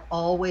they are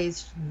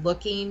always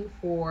looking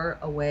for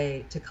a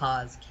way to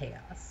cause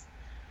chaos.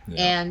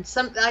 Yeah. And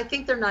I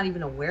think they're not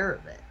even aware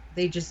of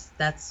it.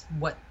 That's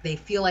what they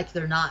feel like.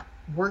 They're not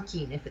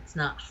working if it's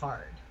not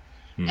hard.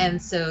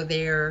 And so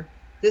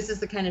this is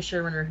the kind of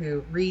showrunner who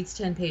reads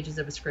 10 pages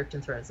of a script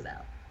and throws it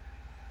out.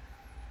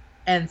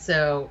 And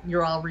so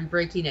you're all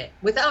rebreaking it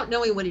without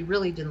knowing what he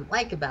really didn't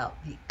like about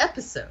the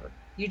episode.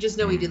 You just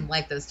know he didn't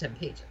like those 10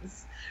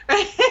 pages,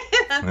 right?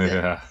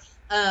 That's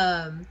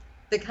it.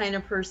 The kind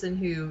of person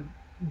who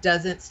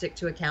doesn't stick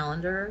to a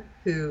calendar,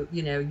 who,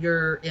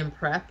 you're in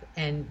prep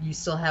and you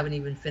still haven't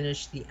even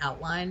finished the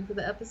outline for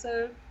the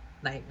episode.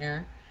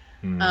 Nightmare.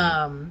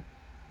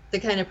 The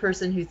kind of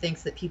person who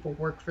thinks that people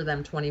work for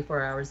them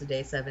 24 hours a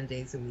day, 7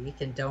 days a week,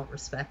 and don't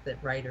respect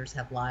that writers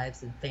have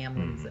lives and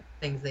families and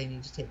things they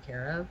need to take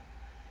care of.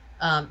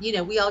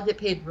 We all get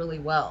paid really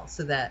well,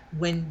 so that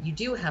when you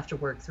do have to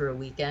work through a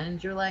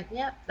weekend, you're like,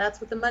 yeah, that's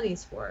what the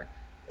money's for.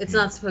 It's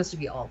not supposed to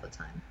be all the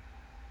time.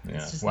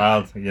 Yeah.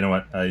 Well, you know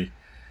what? I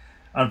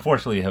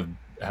unfortunately have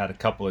had a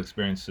couple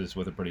experiences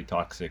with a pretty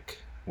toxic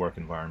work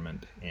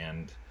environment,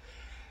 and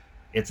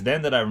it's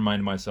then that I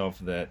remind myself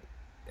that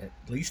at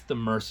least the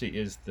mercy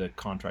is the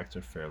contracts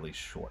are fairly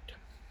short.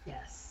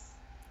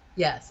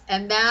 Yes.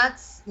 And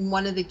that's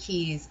one of the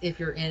keys if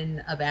you're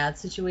in a bad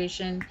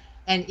situation.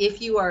 And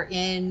if you are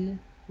in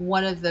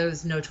one of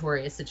those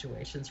notorious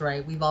situations,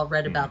 right? We've all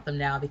read about them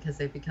now because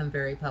they've become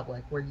very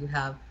public, where you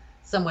have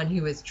someone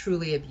who is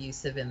truly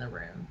abusive in the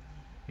room.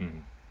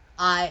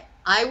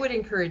 I would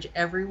encourage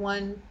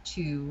everyone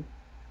to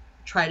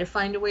try to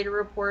find a way to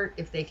report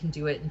if they can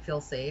do it and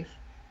feel safe.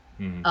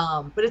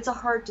 But it's a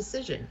hard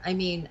decision. I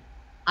mean,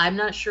 I'm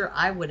not sure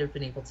I would have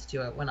been able to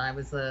do it when I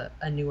was a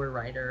newer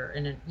writer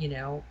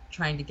and,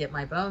 trying to get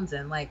my bones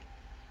in. Like,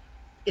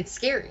 it's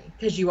scary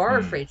because you are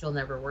afraid you'll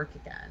never work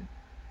again.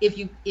 If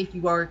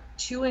you are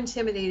too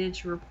intimidated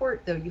to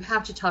report, though, you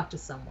have to talk to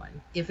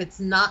someone. If it's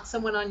not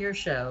someone on your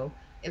show,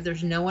 if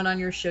there's no one on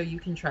your show you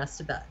can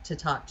trust to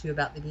talk to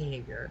about the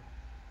behavior,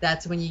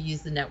 that's when you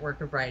use the network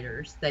of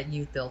writers that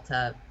you've built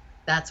up.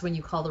 That's when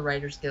you call the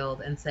Writers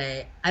Guild and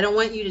say, I don't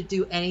want you to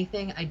do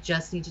anything. I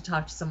just need to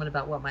talk to someone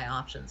about what my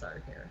options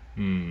are here.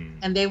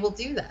 And they will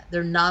do that.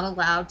 They're not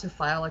allowed to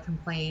file a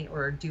complaint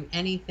or do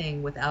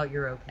anything without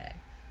your okay,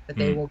 but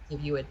they will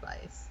give you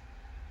advice.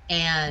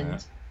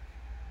 And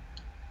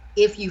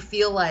if you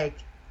feel like,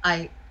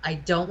 I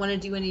don't want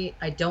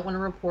to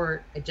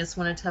report, I just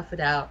want to tough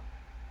it out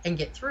and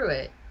get through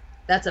it,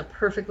 that's a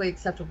perfectly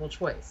acceptable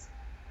choice.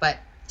 But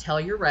tell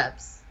your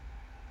reps,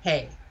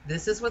 hey,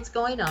 this is what's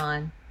going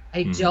on.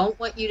 I don't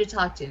want you to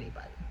talk to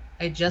anybody.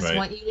 I just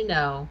want you to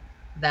know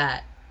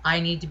that I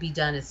need to be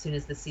done as soon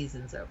as the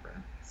season's over.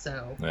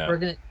 So we're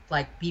going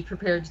to be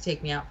prepared to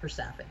take me out for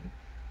staffing.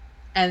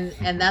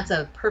 And that's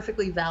a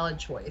perfectly valid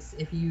choice.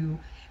 If you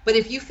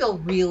feel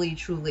really,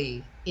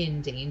 truly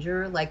in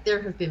danger. Like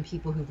there have been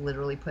people who've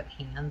literally put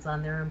hands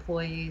on their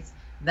employees.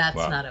 That's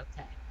Wow. not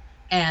okay.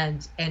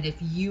 And if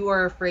you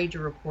are afraid to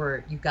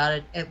report, you got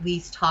to at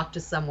least talk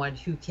to someone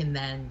who can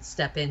then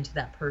step into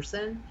that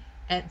person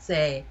and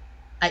say,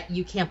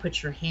 you can't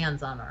put your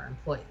hands on our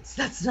employees.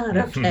 That's not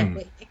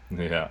okay.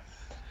 Yeah.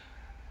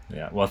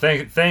 Yeah. Well,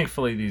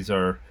 thankfully these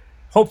are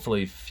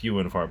hopefully few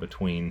and far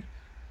between.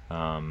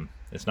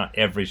 It's not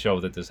every show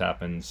that this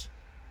happens,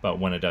 but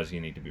when it does, you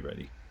need to be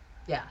ready.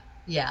 Yeah.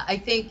 Yeah. I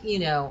think,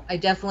 I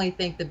definitely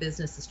think the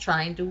business is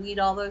trying to weed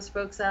all those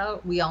folks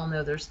out. We all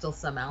know there's still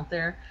some out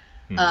there.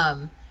 Hmm.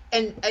 Um,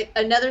 and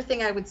another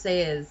thing I would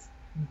say is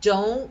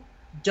don't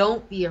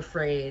don't be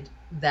afraid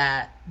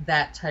that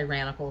that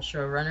tyrannical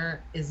showrunner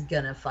is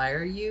gonna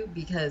fire you,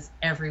 because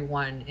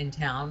everyone in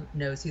town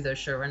knows who those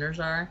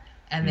showrunners are,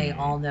 and they Hmm.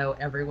 all know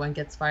everyone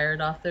gets fired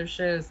off those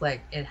shows.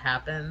 Like it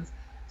happens.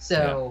 Yeah.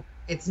 So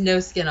it's no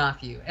skin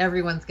off you.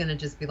 Everyone's gonna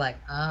just be like,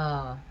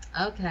 oh,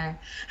 okay.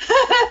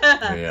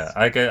 Yeah.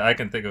 I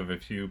can think of a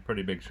few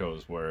pretty big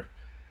shows where,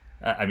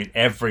 I mean,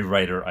 every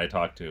writer I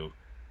talked to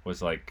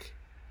was like,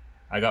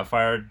 I got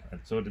fired, and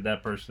so did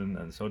that person,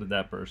 and so did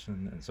that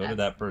person, and so did Yes.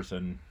 that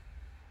person.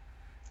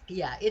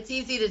 Yeah, it's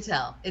easy to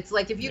tell. It's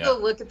like if you Yeah. go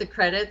look at the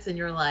credits and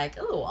you're like,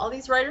 oh, all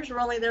these writers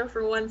were only there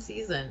for one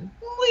season.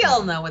 We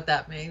all Hmm. know what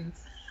that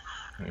means.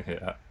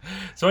 Yeah.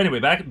 So anyway,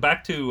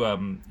 back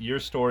to your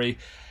story.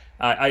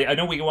 I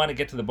know we want to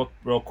get to the book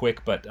real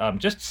quick, but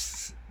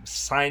just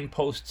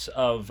signposts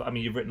of. I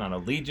mean, you've written on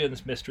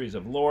Allegiance, Mysteries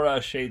of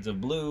Laura, Shades of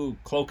Blue,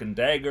 Cloak and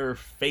Dagger,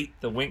 Fate,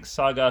 The Winx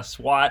Saga,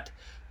 SWAT.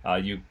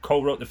 You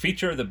co-wrote the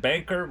feature, The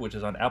Banker, which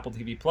is on Apple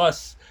TV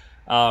Plus.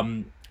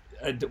 Um,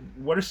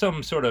 what are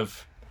some sort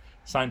of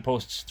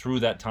signposts through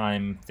that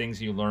time?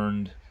 Things you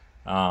learned,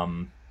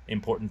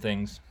 important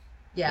things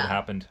that Yeah,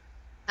 happened.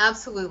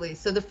 absolutely.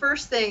 So the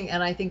first thing,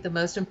 and I think the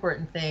most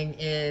important thing,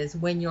 is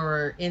when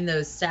you're in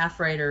those staff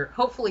writer,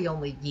 hopefully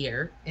only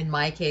year. In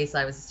my case,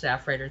 I was a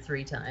staff writer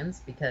 3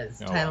 times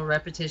because Oh title well.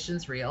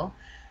 repetition's real.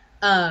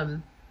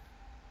 Um,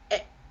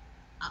 it-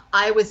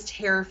 I was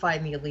terrified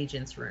in the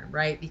Allegiance room,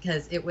 right?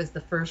 Because it was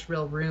the first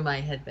real room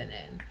I had been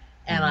in.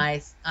 And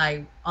Hmm.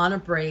 I on a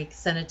break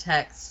sent a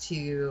text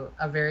to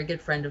a very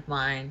good friend of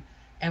mine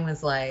and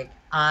was like,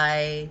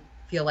 I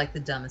feel like the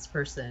dumbest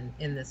person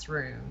in this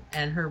room.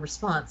 And her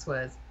response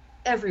was,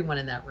 everyone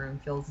in that room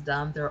feels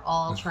dumb. They're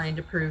all trying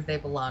to prove they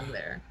belong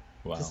there.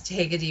 Wow. Just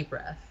take a deep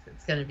breath.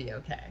 It's gonna be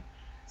okay.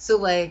 So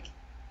like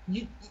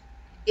you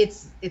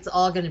it's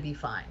all gonna be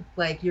fine.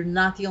 Like you're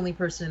not the only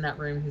person in that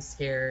room who's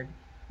scared.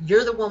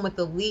 You're the one with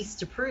the least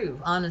to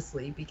prove,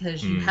 honestly,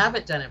 because you Hmm.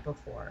 haven't done it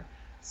before.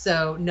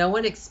 So no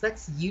one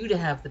expects you to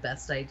have the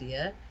best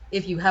idea.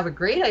 If you have a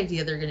great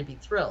idea, they're going to be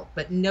thrilled.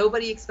 But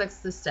nobody expects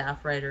the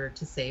staff writer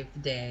to save the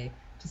day,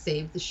 to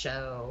save the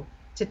show,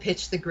 to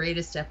pitch the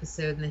greatest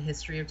episode in the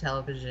history of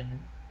television,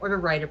 or to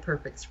write a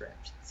perfect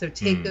script. So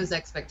take Hmm. those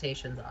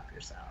expectations off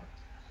yourself.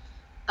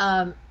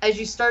 As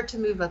you start to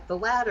move up the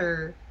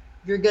ladder,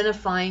 you're going to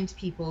find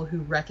people who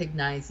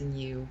recognize in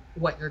you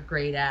what you're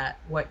great at,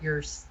 what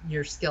your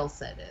skill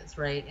set is,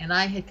 right? And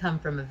I had come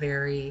from a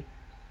very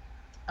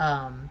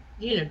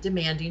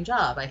demanding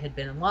job. I had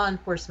been in law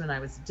enforcement. I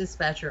was a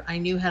dispatcher. I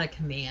knew how to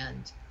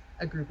command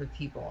a group of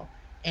people,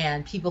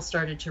 and people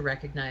started to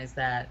recognize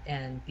that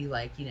and be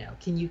like,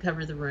 can you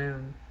cover the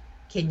room?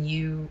 Can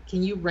you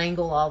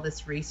wrangle all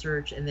this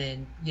research and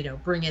then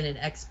bring in an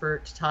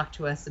expert to talk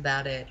to us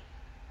about it?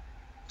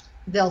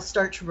 They'll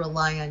start to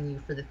rely on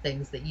you for the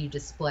things that you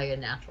display a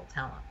natural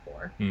talent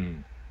for. Hmm.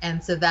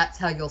 And so that's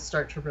how you'll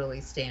start to really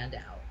stand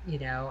out.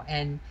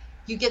 And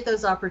you get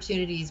those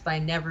opportunities by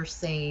never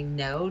saying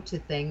no to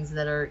things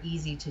that are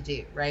easy to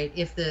do, right?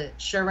 If the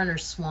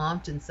showrunner's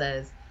swamped and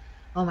says,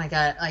 oh my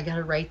God, I got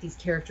to write these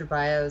character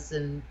bios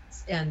and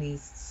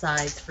these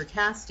sides for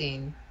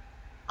casting,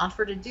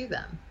 offer to do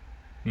them,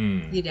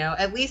 Hmm.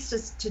 at least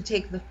just to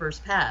take the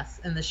first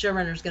pass. And the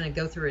showrunner's going to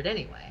go through it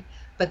anyway.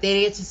 But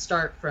they get to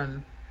start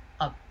from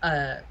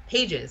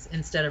pages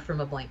instead of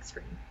from a blank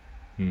screen,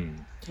 Hmm.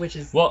 which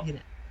is, Well,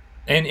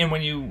 and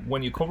when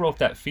you co-wrote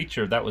that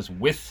feature, that was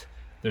with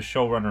the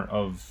showrunner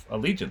of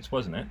Allegiance,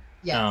 wasn't it?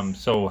 yes.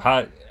 So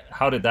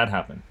how did that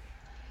happen?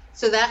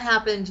 So that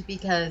happened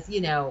because,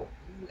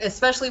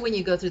 especially when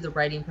you go through the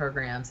writing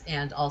programs,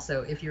 and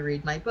also if you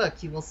read my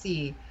book, you will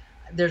see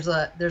there's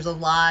a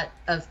lot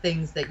of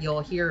things that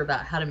you'll hear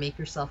about how to make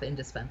yourself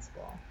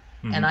indispensable.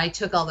 And Hmm. I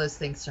took all those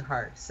things to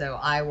heart. So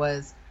I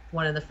was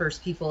one of the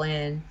first people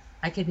in.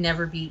 I could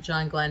never beat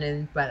John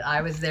Glennon, but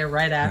I was there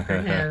right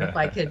after him if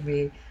I could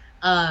be.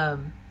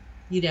 Um,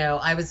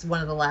 I was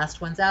one of the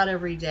last ones out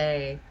every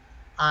day.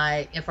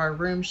 If our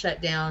room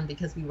shut down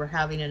because we were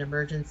having an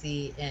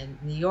emergency in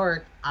New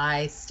York,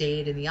 I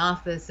stayed in the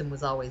office and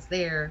was always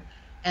there.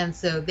 And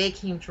so they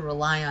came to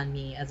rely on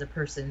me as a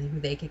person who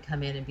they could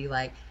come in and be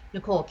like,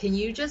 Nicole, can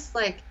you just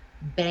like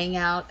bang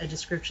out a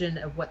description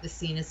of what the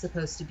scene is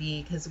supposed to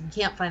be? Because we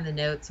can't find the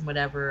notes and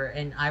whatever.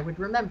 And I would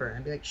remember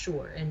and be like,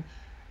 sure. And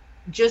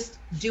just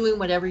doing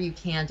whatever you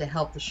can to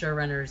help the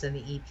showrunners and the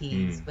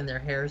EPs Hmm. when their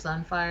hair's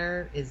on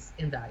fire is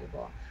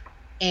invaluable.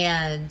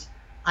 And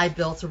I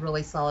built a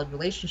really solid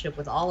relationship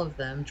with all of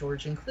them,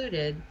 George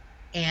included.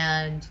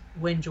 And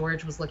when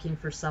George was looking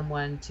for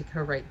someone to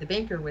co-write The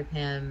Banker with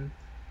him,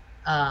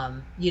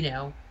 you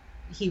know,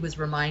 he was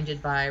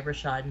reminded by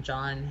Rashad and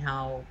John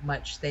how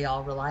much they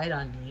all relied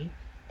on me.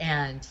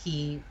 And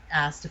he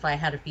asked if I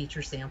had a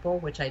feature sample,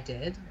 which I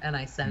did, and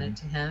I sent it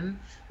to him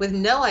with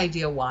no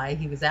idea why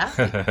he was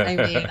asking. I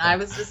mean, I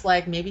was just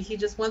like, maybe he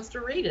just wants to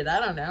read it. I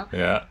don't know.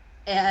 Yeah.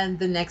 And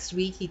the next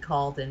week he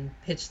called and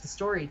pitched the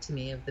story to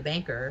me of The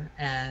Banker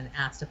and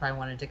asked if I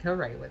wanted to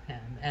co-write with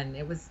him. And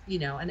it was,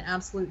 an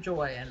absolute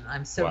joy. And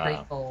I'm so Wow.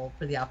 grateful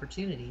for the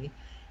opportunity.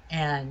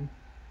 And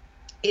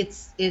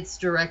it's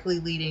directly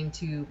leading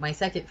to my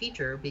second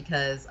feature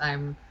because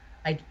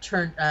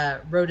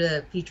wrote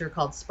a feature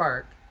called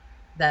Spark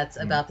that's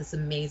about this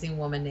amazing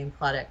woman named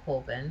Claudette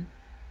Colvin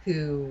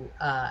who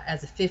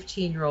as a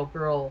 15-year-old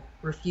girl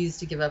refused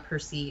to give up her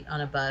seat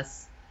on a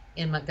bus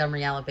in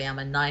Montgomery,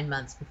 Alabama 9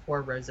 months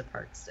before Rosa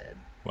Parks did.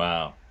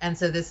 Wow. And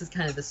so this is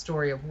kind of the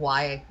story of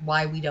why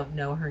we don't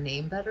know her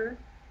name better.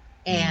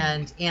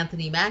 And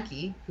Anthony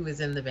Mackie, who is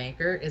in The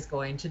Banker, is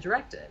going to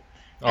direct it.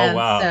 Oh,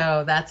 wow.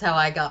 So that's how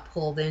I got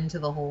pulled into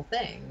the whole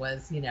thing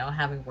was,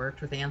 having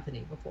worked with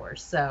Anthony before.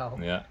 So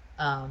Yeah.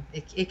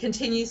 It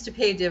continues to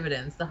pay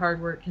dividends. The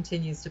hard work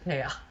continues to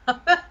pay off.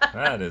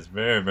 That is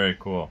very, very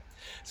cool.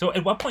 So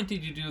at what point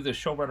did you do the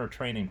showrunner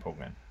training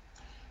program?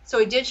 So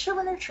I did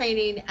showrunner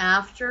training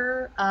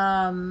after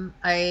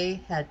I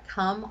had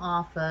come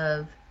off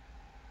of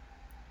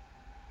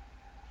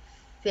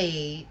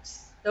Fate.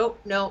 Oh,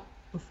 no,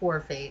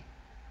 before Fate.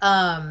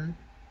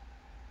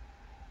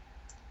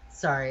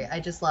 Sorry, I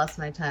just lost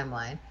my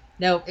timeline.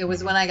 No, it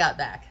was when I got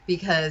back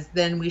because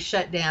then we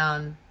shut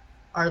down.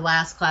 Our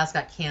last class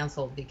got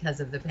canceled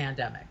because of the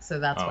pandemic. So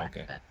that's what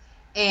happened.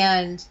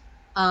 And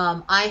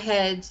I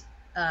had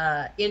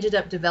ended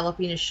up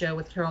developing a show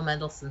with Carol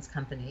Mendelssohn's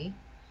company.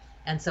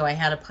 And so I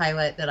had a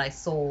pilot that I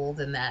sold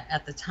and that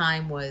at the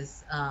time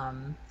was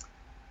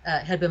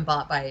had been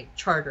bought by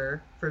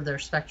Charter for their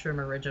Spectrum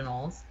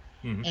originals.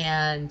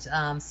 And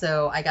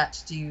so I got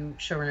to do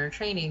showrunner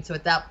training. So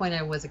at that point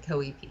I was a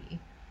co-EP.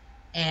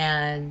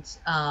 And,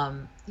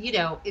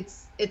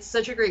 it's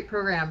such a great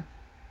program.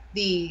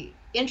 The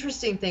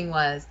interesting thing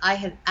was I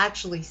had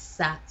actually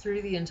sat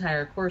through the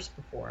entire course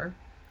before.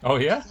 Oh,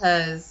 yeah?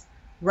 Because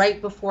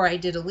right before I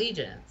did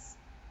Allegiance,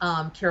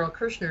 Carol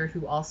Kirshner,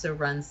 who also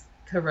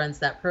co-runs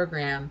that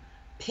program,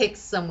 picks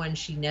someone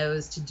she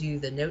knows to do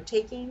the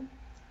note-taking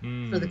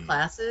for the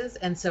classes.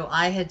 And so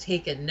I had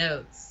taken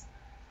notes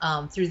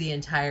through the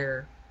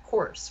entire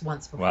course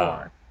once before.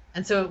 Wow.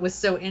 And so it was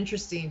so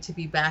interesting to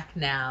be back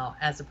now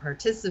as a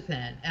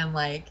participant and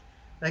like,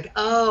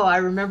 oh, I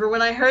remember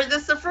when I heard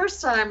this the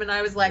first time and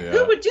I was like,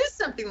 who would do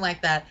something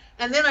like that?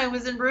 And then I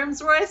was in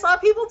rooms where I saw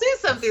people do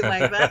something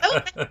like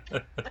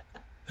that.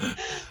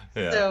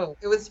 So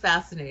it was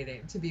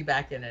fascinating to be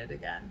back in it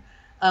again.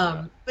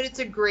 But it's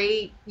a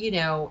great,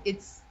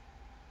 it's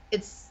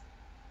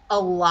a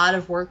lot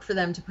of work for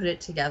them to put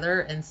it together.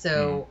 And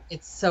so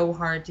it's so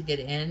hard to get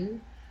in.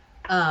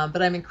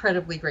 But I'm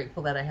incredibly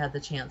grateful that I had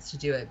the chance to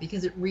do it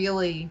because it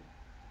really,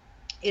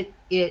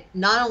 it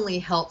not only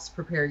helps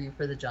prepare you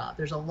for the job.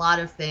 There's a lot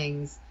of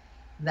things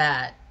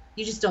that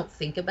you just don't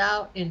think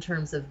about in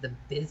terms of the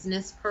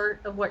business part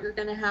of what you're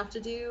going to have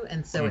to do.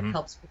 And so it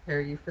helps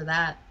prepare you for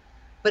that.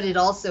 But it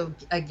also,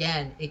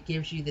 again, it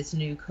gives you this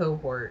new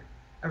cohort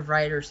of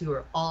writers who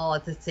are all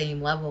at the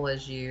same level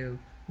as you.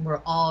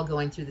 We're all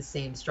going through the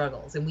same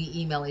struggles. And we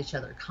email each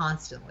other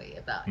constantly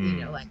about,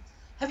 like,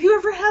 have you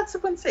ever had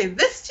someone say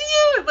this to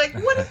you? Like,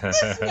 what does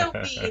this note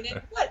mean?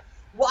 And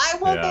why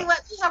won't they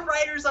let me have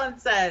writers on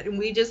set? And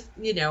we just,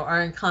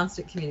 are in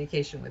constant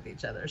communication with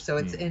each other. So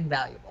it's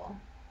invaluable.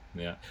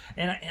 Yeah.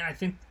 And I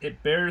think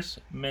it bears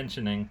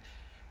mentioning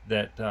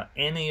that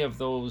any of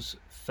those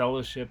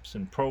fellowships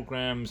and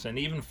programs and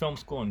even film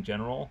school in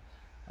general,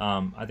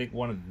 I think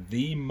one of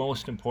the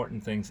most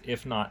important things,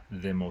 if not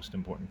the most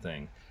important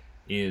thing,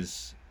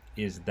 is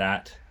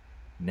that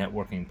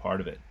networking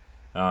part of it.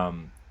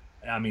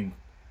 I mean,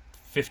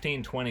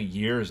 15, 20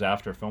 years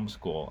after film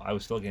school, I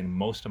was still getting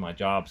most of my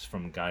jobs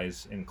from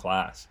guys in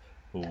class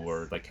who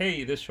were like,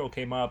 hey, this show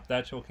came up,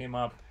 that show came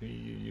up,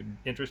 you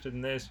interested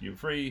in this, you're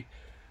free.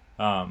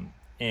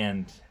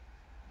 And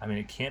I mean,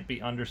 it can't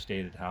be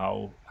understated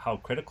how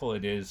critical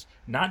it is.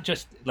 Not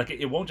just, like,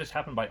 it won't just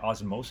happen by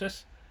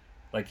osmosis.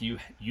 Like,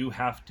 you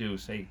have to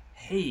say,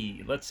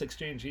 hey, let's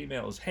exchange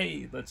emails.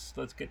 Hey, let's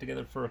get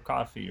together for a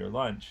coffee or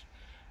lunch,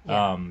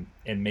 and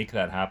make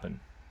that happen.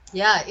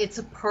 Yeah, it's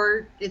a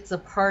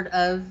part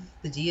of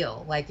the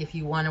deal. Like, if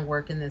you want to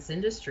work in this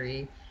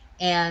industry,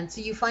 and so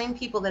you find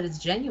people that it's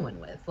genuine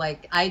with.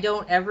 Like, I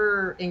don't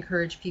ever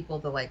encourage people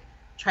to like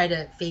try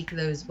to fake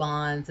those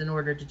bonds in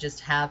order to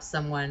just have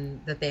someone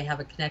that they have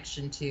a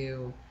connection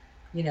to,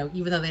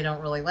 even though they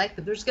don't really like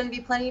them. There's going to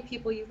be plenty of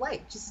people you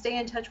like. Just stay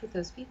in touch with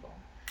those people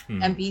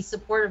and be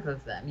supportive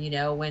of them.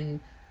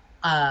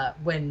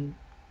 When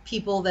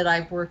people that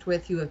I've worked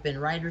with who have been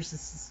writers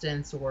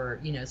assistants or,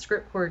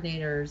 script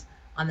coordinators,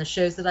 on the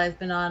shows that I've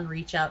been on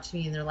reach out to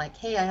me and they're like,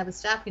 hey, I have a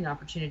staffing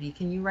opportunity.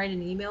 Can you write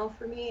an email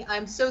for me?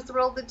 I'm so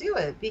thrilled to do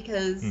it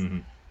because,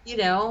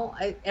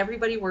 Mm-hmm.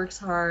 everybody works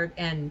hard.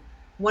 And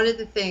one of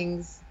the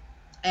things,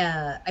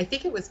 I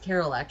think it was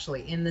Carol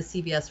actually in the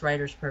CBS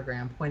Writers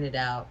Program pointed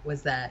out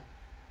was that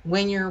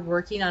when you're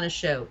working on a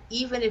show,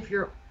 even if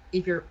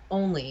you're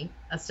only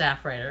a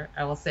staff writer,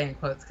 I will say in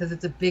quotes because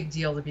it's a big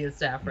deal to be a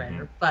staff Mm-hmm.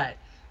 writer, but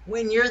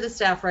when you're the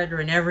staff writer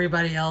and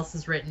everybody else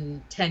has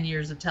written 10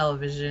 years of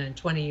television and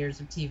 20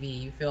 years of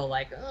TV, you feel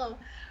like, oh.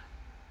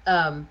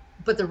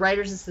 But the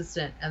writer's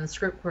assistant and the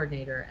script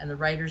coordinator and the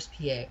writer's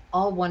PA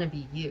all want to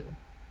be you.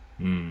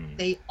 Mm.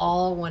 They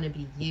all want to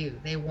be you.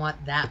 They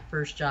want that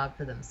first job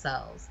for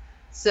themselves.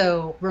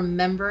 So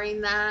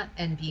remembering that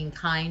and being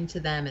kind to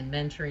them and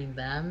mentoring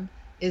them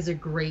is a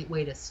great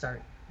way to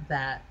start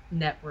that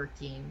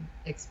networking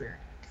experience.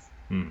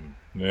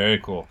 Very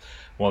cool.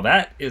 Well,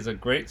 that is a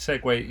great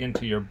segue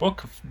into your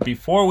book.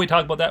 Before we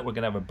talk about that, we're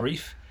going to have a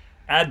brief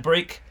ad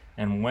break.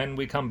 And when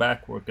we come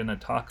back, we're going to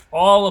talk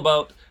all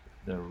about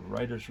the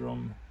Writer's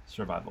Room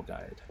Survival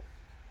Guide.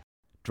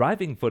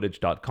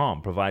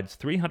 DrivingFootage.com provides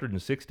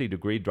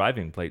 360-degree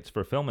driving plates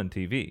for film and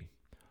TV.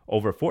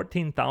 Over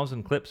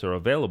 14,000 clips are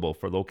available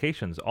for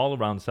locations all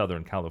around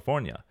Southern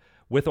California,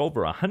 with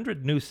over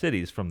 100 new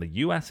cities from the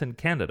U.S. and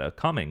Canada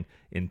coming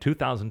in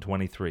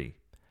 2023.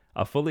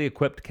 A fully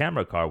equipped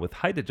camera car with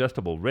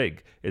height-adjustable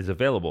rig is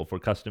available for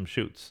custom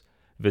shoots.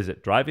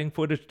 Visit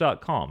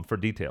DrivingFootage.com for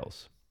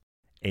details.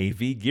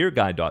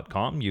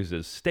 AVGearGuy.com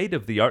uses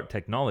state-of-the-art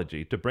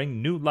technology to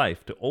bring new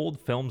life to old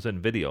films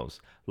and videos,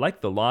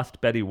 like the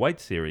Lost Betty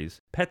White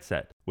series, Pet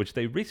Set, which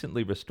they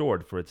recently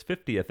restored for its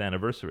 50th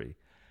anniversary.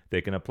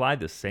 They can apply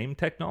the same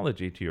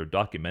technology to your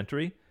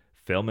documentary,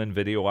 film and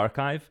video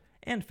archive,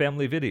 and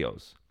family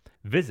videos.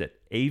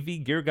 Visit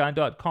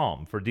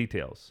AVGearGuy.com for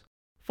details.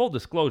 Full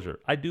disclosure,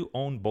 I do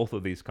own both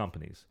of these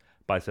companies.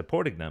 By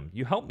supporting them,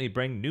 you help me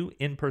bring new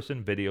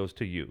in-person videos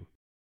to you.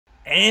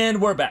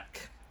 And we're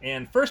back.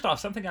 And first off,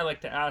 something I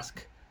like to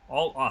ask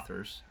all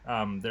authors.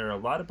 There are a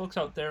lot of books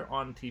out there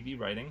on TV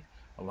writing,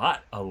 a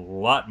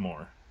lot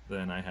more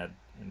than I had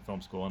in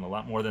film school, and a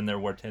lot more than there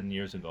were 10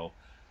 years ago.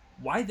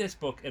 Why this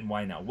book and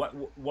why now?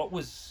 What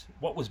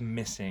was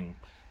missing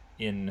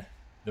in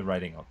the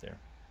writing out there?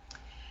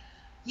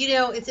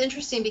 It's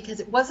interesting because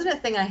it wasn't a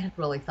thing I had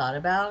really thought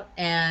about.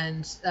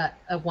 And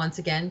once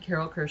again,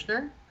 Carol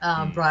Kirshner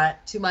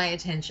brought to my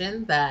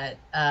attention that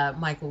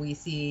Michael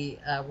Wiese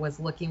was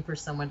looking for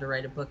someone to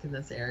write a book in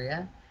this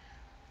area.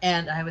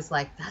 And I was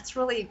like, that's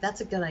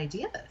a good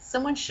idea.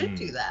 Someone should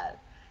do that.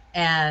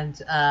 And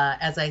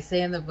as I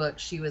say in the book,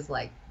 she was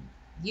like,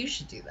 you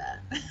should do that.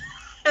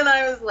 And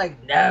I was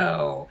like,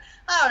 no,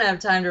 I don't have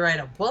time to write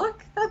a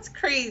book. That's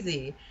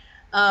crazy.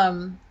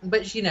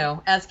 But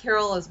as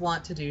Carol is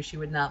wont to do, she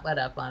would not let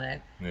up on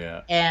it.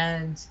 Yeah.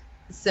 And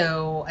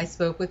so I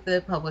spoke with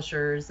the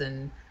publishers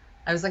and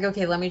I was like,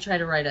 okay, let me try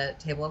to write a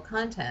table of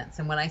contents.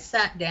 And when I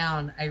sat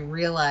down, I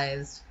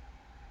realized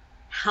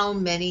how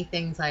many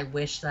things I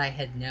wished I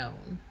had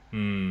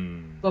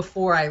known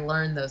before I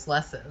learned those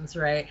lessons,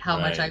 right? How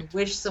much I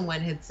wish someone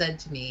had said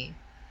to me,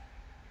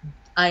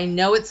 I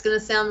know it's going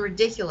to sound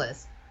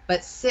ridiculous,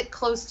 but sit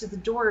close to the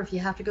door if you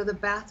have to go to the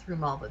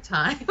bathroom all the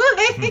time,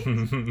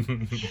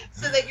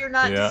 so that you're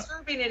not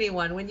disturbing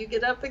anyone when you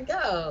get up and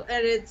go.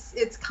 And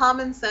it's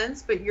common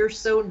sense, but you're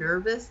so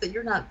nervous that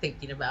you're not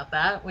thinking about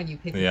that when you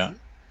pick a seat.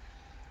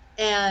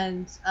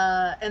 And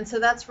so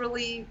that's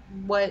really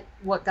what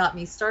got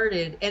me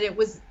started. And it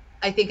was,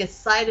 I think, a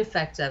side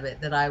effect of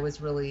it that I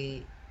was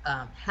really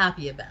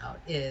happy about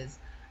is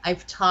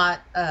I've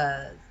taught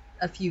a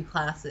few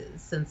classes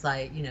since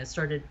I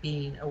started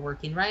being a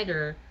working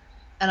writer.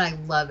 And I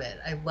love it.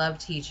 I love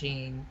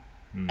teaching.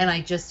 And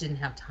I just didn't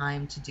have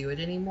time to do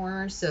it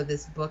anymore. So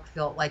this book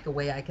felt like a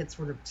way I could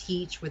sort of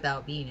teach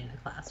without being in a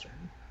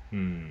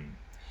classroom.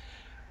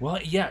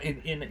 Well, yeah.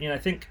 And I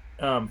think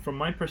from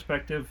my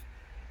perspective,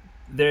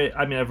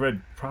 I've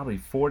read probably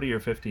 40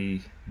 or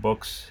 50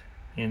 books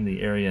in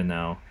the area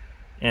now.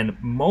 And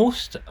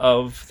most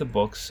of the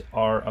books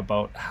are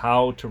about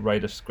how to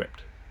write a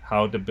script,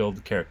 how to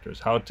build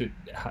characters,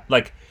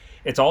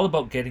 it's all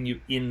about getting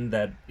you in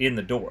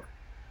the door.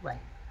 Right.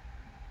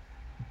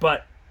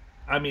 But,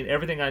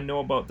 everything I know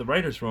about the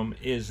writer's room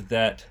is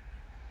that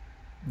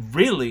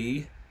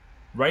really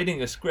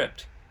writing a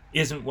script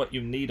isn't what you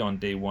need on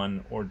day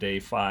 1 or day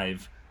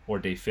 5 or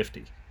day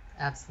 50.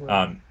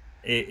 Absolutely.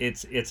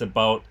 It's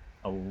about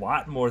a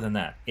lot more than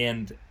that.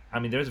 And,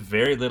 there's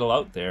very little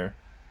out there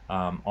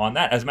on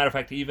that. As a matter of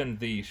fact, even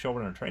the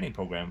showrunner training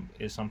program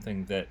is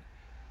something that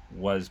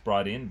was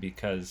brought in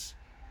because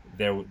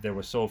there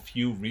were so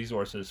few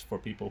resources for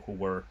people who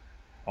were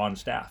on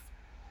staff.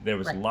 There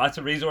was lots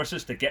of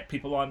resources to get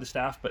people on the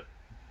staff, but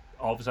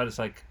all of a sudden it's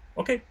like,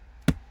 okay,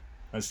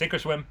 let's sink or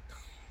swim.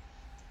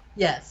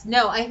 Yes.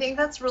 No, I think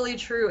that's really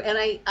true.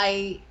 And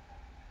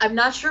I'm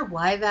not sure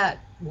why that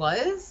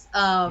was.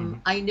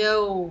 I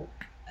know,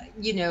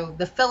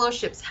 the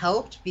fellowships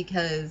helped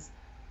because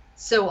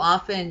so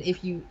often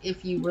if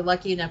you were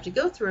lucky enough to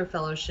go through a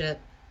fellowship,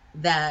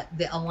 that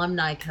the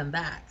alumni come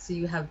back. So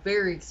you have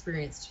very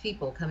experienced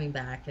people coming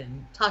back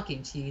and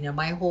talking to you. You know,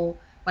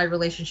 my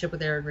relationship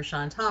with Aaron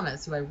Rashawn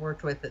Thomas, who I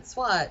worked with at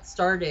SWAT,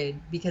 started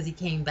because he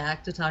came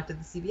back to talk to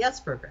the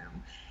CBS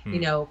program. You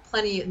know,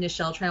 plenty.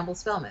 Nichelle Tramble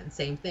Spellman,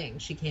 same thing.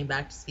 She came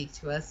back to speak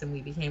to us, and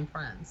we became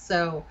friends.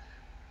 So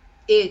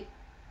it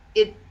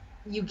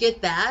you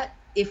get that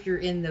if you're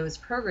in those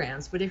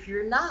programs, but if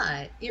you're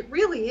not, it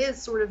really is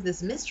sort of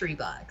this mystery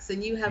box,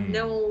 and you have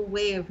no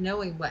way of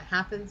knowing what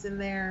happens in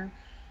there.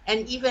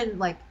 And even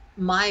like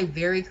my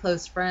very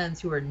close friends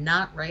who are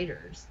not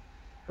writers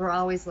are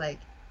always like,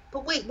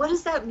 but wait, what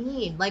does that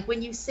mean? Like,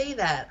 when you say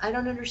that, I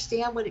don't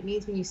understand what it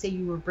means when you say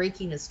you were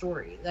breaking a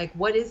story. Like,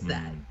 what is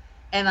that?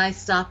 And I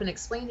stop and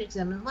explain it to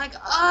them, and I'm like,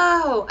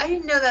 oh, I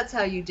didn't know that's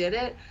how you did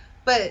it.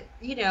 But,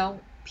 you know,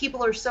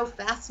 people are so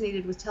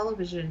fascinated with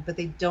television, but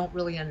they don't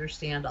really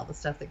understand all the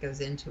stuff that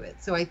goes into it.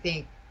 So I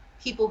think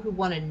people who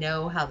want to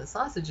know how the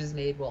sausage is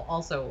made will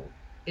also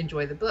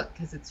enjoy the book,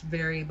 because it's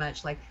very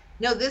much like,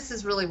 no, this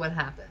is really what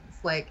happens.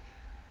 Like,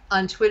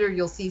 on Twitter,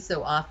 you'll see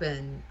so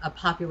often a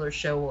popular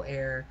show will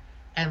air,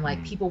 and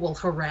like people will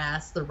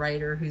harass the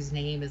writer whose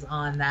name is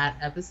on that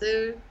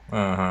episode.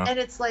 And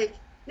it's like,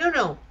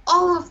 no,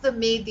 all of them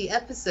made the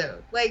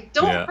episode. Like,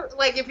 don't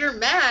like, if you're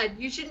mad,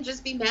 you shouldn't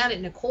just be mad at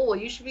Nicole.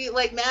 You should be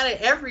like mad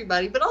at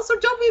everybody, but also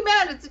don't be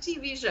mad. It's a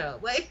TV show.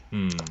 Like,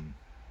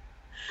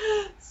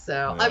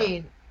 so I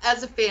mean,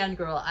 as a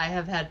fangirl, I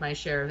have had my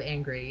share of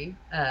angry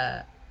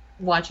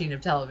watching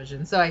of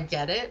television, so I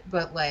get it.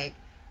 But like,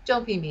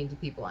 don't be mean to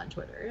people on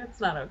Twitter.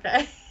 It's not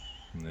okay.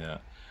 Yeah.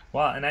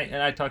 Well, and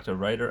I talk to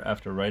writer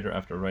after writer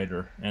after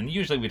writer, and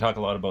usually we talk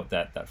a lot about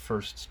that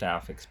first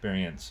staff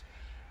experience.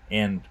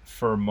 And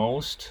for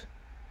most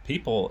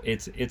people,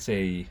 it's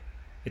a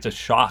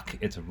shock.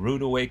 It's a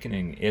rude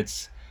awakening.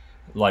 It's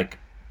like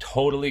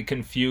totally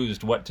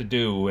confused what to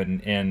do,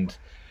 and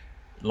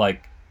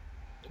like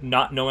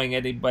not knowing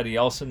anybody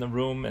else in the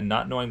room, and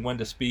not knowing when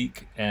to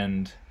speak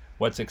and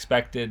what's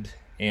expected.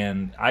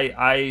 And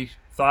I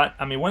thought,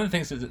 I mean, one of the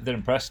things that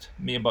impressed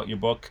me about your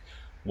book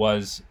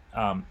was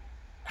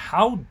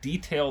how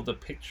detailed a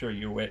picture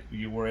you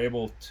were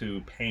able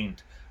to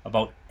paint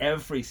about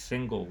every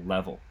single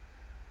level.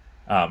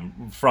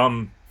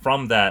 From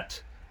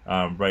that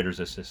writer's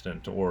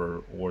assistant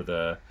or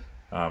the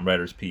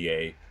writer's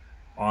PA,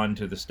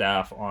 onto the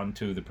staff,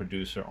 onto the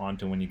producer,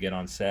 onto when you get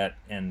on set,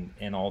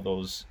 and all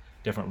those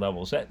different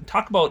levels.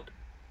 Talk about,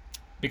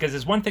 because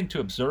it's one thing to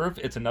observe,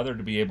 it's another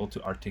to be able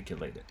to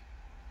articulate it.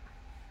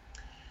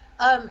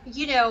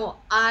 You know,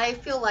 I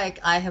feel like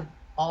I have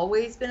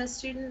always been a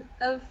student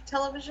of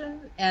television,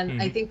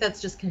 and I think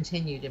that's just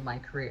continued in my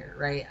career,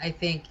 right? I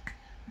think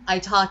I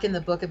talk in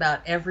the book about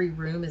every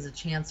room as a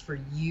chance for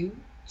you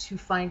to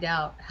find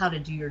out how to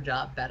do your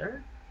job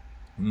better.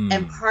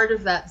 And part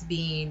of that's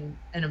being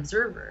an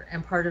observer,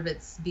 and part of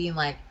it's being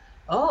like,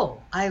 oh,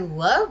 I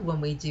love when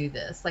we do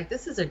this. Like,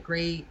 this is a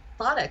great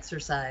thought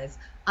exercise.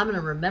 I'm going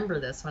to remember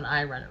this when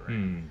I run a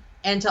room.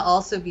 And to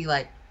also be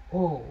like,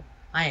 oh,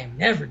 I am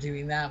never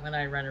doing that when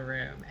I run a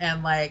room.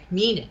 And like,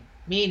 mean it.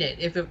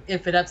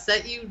 If it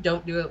upset you,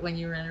 don't do it when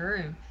you run a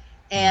room.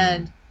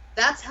 And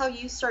that's how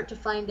you start to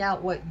find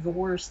out what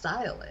your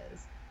style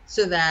is,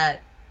 so that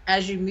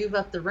as you move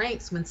up the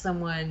ranks, when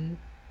someone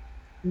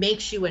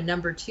makes you a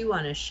number 2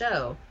 on a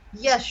show,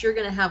 yes, you're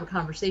going to have a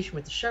conversation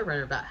with the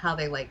showrunner about how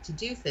they like to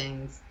do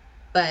things,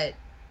 but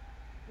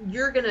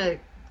you're going to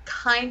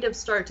kind of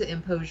start to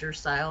impose your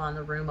style on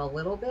the room a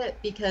little bit,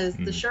 because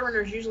the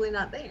showrunner's usually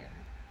not there.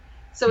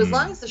 So as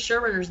long as the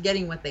showrunner's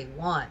getting what they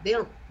want, they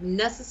don't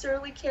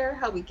necessarily care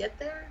how we get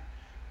there.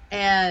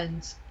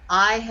 And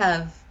I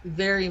have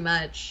very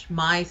much,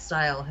 my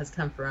style has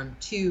come from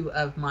 2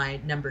 of my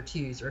number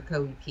 2s or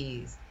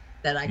co-EPs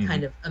that I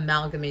kind of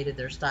amalgamated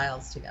their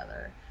styles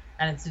together.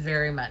 And it's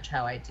very much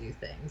how I do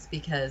things,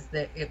 because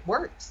it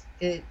worked.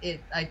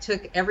 I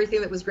took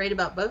everything that was great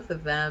about both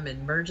of them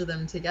and merged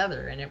them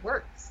together, and it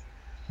works.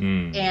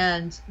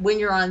 And when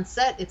you're on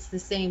set, it's the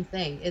same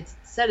thing.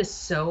 Set is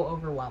so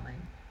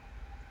overwhelming.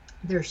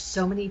 There's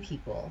so many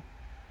people.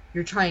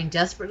 You're trying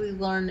desperately to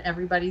learn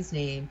everybody's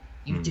name.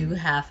 You do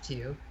have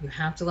to. You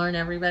have to learn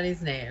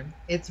everybody's name.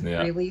 It's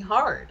really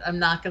hard. I'm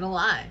not going to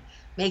lie.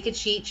 Make a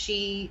cheat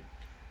sheet.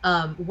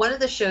 One of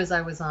the shows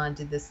I was on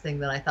did this thing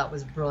that I thought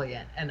was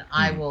brilliant, and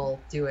I will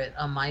do it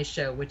on my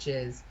show, which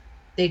is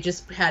they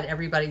just had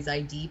everybody's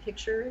ID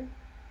picture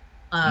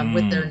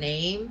with their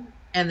name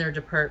and their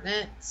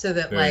department, so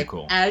that very like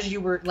cool. As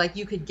you were like,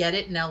 you could get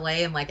it in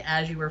LA, and like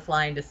as you were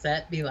flying to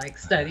set, be like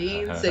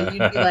studying. So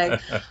you'd be like,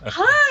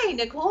 "Hi,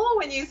 Nicole,"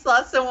 when you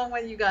saw someone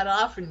when you got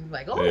off, and you'd be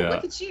like, "Oh,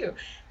 look at you!"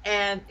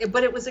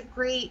 But it was a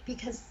great,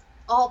 because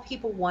all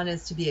people want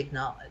is to be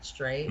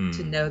acknowledged, right?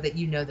 To know that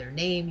you know their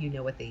name, you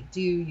know what they do,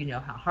 you know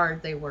how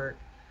hard they work,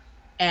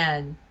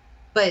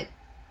 but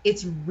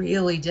it's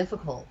really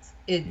difficult.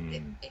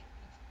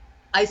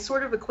 I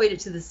sort of equate it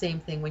to the same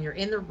thing when you're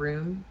in the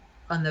room.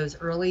 On those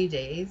early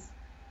days,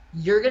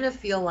 you're going to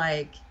feel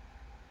like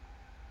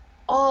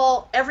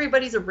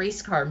everybody's a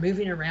race car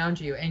moving around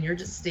you, and you're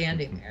just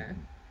standing there.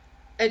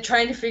 and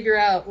trying to figure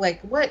out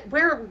like what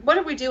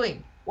are we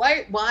doing?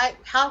 Why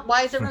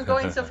is everyone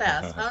going so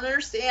fast? I don't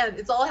understand.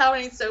 It's all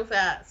happening so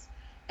fast.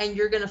 And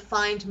you're going to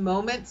find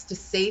moments to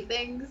say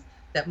things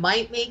that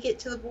might make it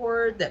to the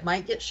board, that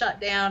might get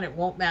shut down. It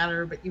won't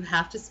matter, but you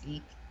have to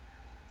speak.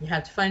 You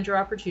have to find your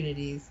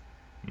opportunities.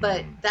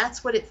 But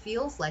that's what it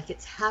feels like.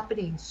 It's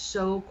happening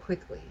so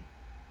quickly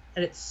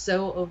and it's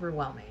so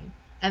overwhelming.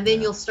 And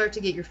then you'll start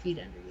to get your feet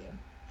under you.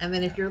 And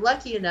then if you're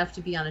lucky enough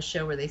to be on a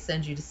show where they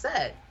send you to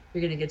set, you're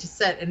going to get to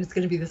set and it's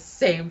going to be the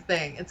same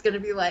thing. It's going to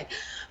be like,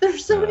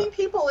 there's so many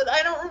people and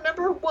I don't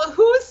remember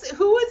who is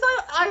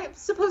I'm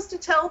supposed to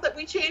tell that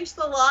we changed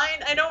the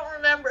line. I don't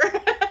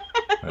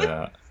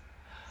remember.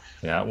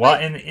 Yeah. Well,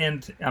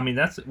 and I mean,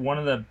 that's one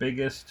of the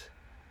biggest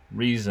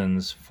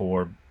reasons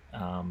for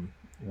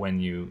when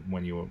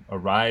you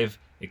arrive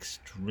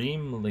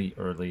extremely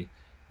early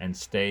and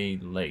stay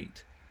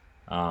late.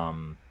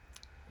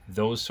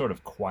 Those sort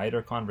of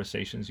quieter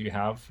conversations you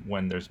have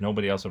when there's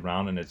nobody else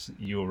around and it's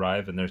you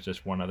arrive and there's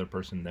just one other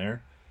person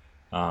there,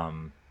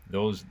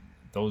 those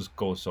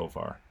go so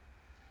far.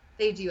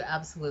 They do,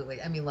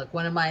 absolutely. I mean, look,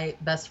 one of my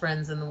best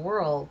friends in the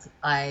world,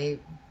 I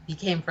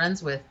became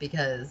friends with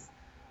because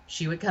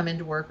she would come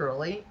into work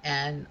early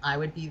and I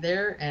would be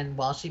there, and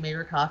while she made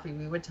her coffee,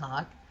 we would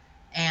talk.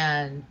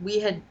 And we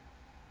had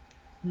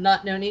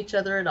not known each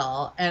other at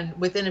all. And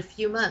within a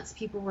few months,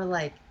 people were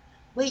like,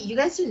 wait, you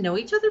guys didn't know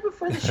each other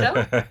before the show?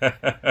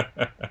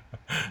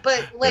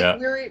 But like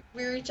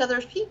we're each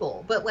other's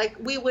people. But like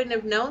we wouldn't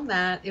have known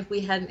that if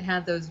we hadn't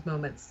had those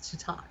moments to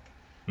talk,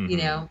 you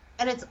know?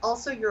 And it's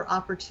also your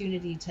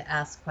opportunity to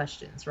ask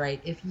questions,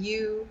 right?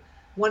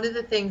 One of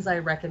the things I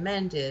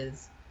recommend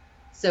is,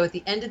 so at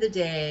the end of the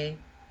day,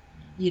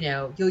 you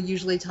know, you'll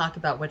usually talk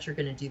about what you're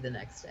going to do the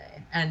next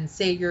day. And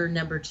say your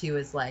number 2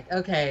 is like,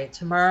 okay,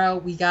 tomorrow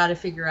we got to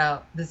figure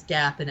out this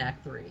gap in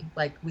Act 3.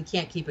 Like we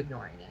can't keep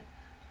ignoring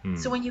it.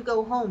 So when you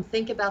go home,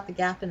 think about the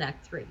gap in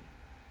Act 3.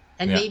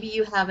 And maybe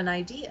you have an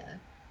idea.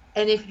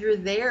 And if you're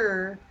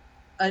there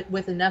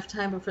with enough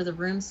time before the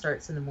room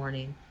starts in the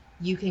morning,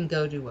 you can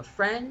go to a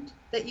friend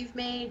that you've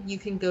made. You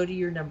can go to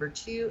your number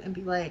 2 and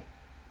be like,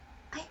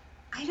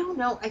 I don't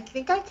know. I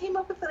think I came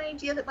up with an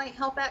idea that might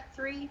help Act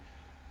 3,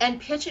 and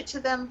pitch it to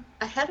them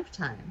ahead of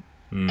time.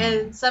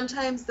 And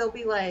sometimes they'll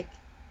be like,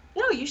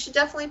 no, you should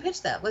definitely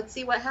pitch that. Let's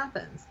see what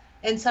happens.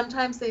 And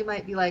sometimes they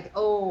might be like,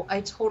 oh,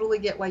 I totally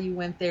get why you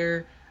went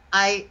there.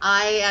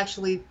 I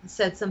actually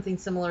said something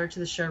similar to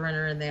the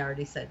showrunner and they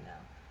already said no.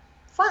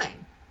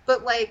 Fine.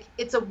 But like,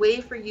 it's a way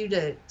for you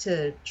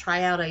to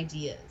try out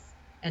ideas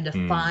and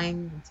to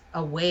find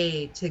a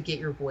way to get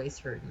your voice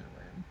heard in the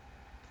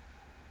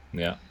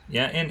room.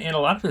 Yeah. And a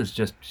lot of it is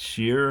just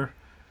sheer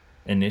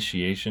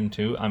initiation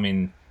too. I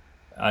mean,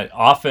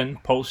 often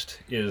post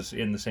is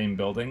in the same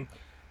building,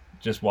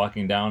 just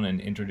walking down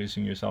and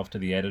introducing yourself to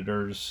the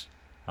editors,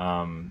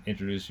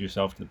 introduce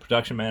yourself to the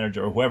production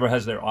manager or whoever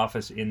has their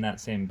office in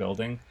that same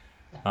building.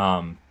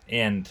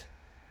 And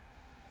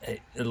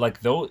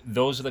like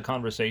those are the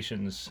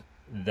conversations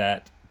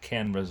that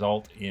can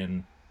result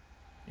in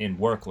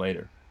work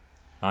later.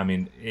 I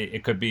mean,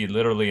 it could be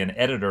literally an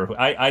editor.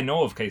 I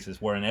know of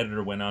cases where an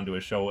editor went onto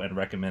a show and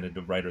recommended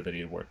a writer that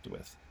he had worked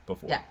with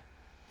before. Yeah,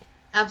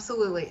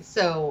 absolutely.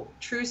 So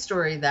true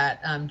story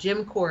that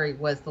Jim Corey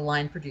was the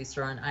line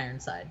producer on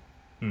Ironside.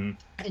 And,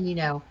 you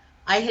know,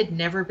 I had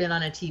never been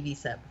on a TV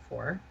set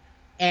before,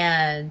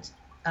 and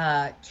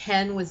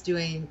Ken was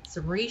doing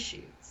some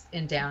reshoots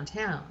in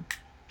downtown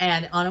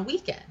and on a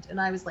weekend. And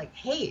I was like,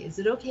 hey, is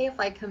it okay if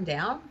I come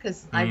down?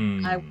 Because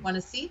I want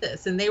to see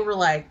this. And they were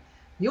like,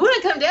 you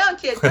want to come down,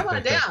 kid? Come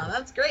on down.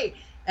 That's great.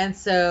 And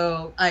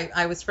so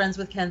I was friends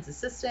with Ken's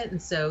assistant.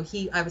 And so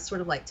I was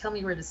sort of like, tell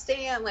me where to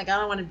stand. Like, I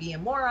don't want to be a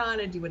moron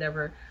and do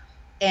whatever.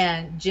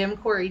 And Jim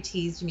Corey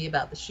teased me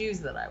about the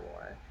shoes that I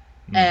wore.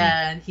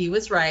 And he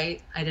was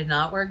right. I did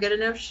not wear good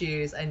enough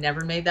shoes. I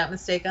never made that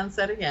mistake on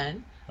set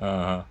again.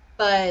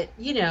 But,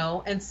 you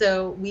know, and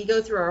so we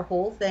go through our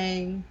whole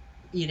thing.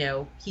 You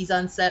know, he's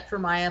on set for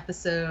my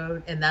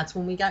episode, and that's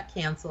when we got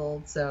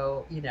canceled.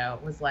 So, you know,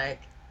 it was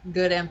like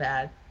good and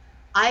bad.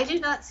 I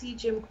did not see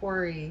Jim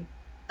Corey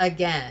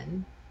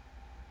again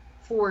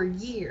for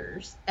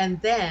years.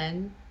 And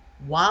then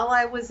while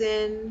I was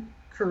in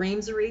Kareem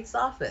Zarik's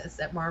office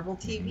at Marvel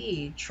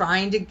TV,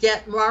 trying to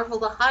get Marvel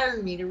to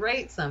hire me to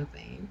write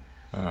something,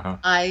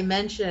 I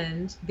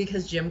mentioned,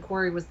 because Jim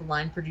Corey was the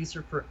line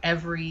producer for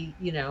every,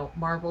 you know,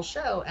 Marvel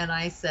show, and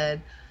I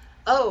said,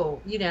 oh,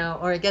 you know,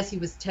 or I guess he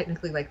was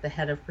technically like the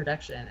head of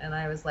production, and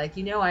I was like,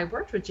 you know, I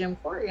worked with Jim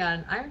Corey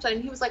on Ironside,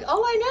 and he was like,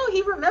 oh, I know,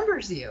 he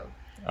remembers you.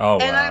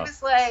 And I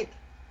was like,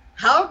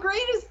 how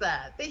great is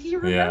that he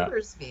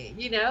remembers me,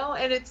 you know?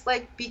 And it's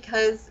like,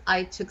 because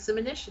I took some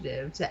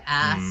initiative to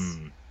ask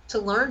to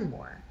learn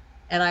more.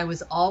 And I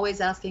was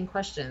always asking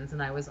questions,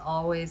 and I was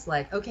always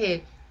like,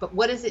 okay, but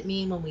what does it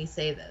mean when we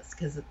say this?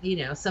 Because, you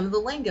know, some of the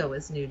lingo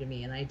is new to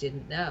me and I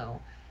didn't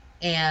know.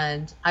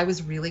 And I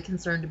was really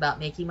concerned about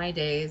making my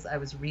days. I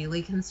was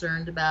really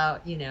concerned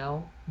about, you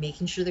know,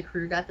 making sure the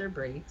crew got their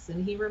breaks,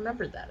 and he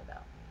remembered that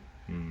about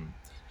me.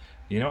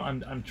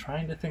 I'm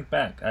trying to think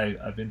back.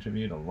 I've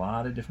interviewed a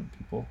lot of different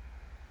people,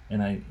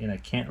 and I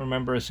can't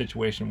remember a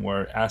situation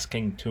where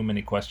asking too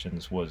many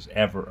questions was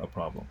ever a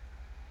problem.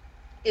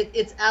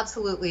 It's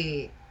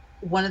absolutely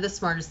one of the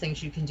smartest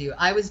things you can do.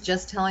 I was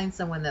just telling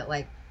someone that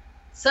like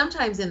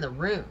sometimes in the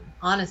room,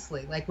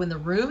 honestly, like when the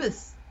room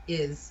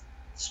is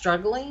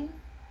struggling,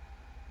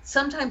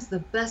 sometimes the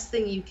best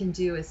thing you can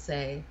do is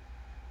say,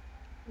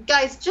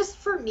 guys, just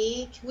for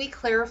me, can we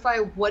clarify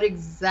what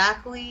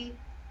exactly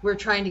we're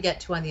trying to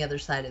get to on the other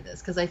side of this?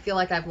 Because I feel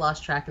like I've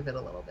lost track of it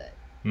a little bit.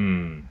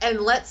 Hmm.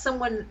 And let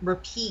someone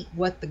repeat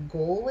what the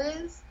goal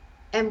is.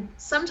 And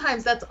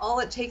sometimes that's all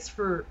it takes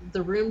for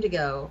the room to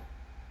go,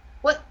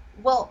 what?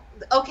 Well,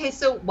 okay,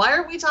 so why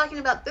are we talking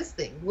about this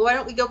thing? Why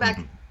don't we go back?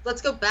 Hmm.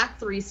 Let's go back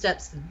 3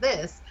 steps to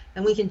this,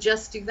 and we can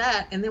just do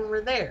that, and then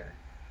we're there.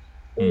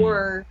 Hmm.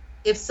 Or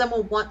if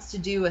someone wants to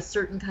do a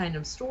certain kind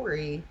of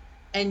story,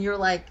 and you're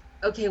like,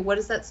 okay, what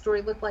does that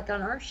story look like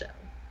on our show?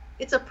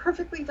 It's a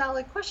perfectly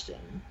valid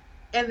question.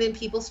 And then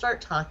people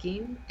start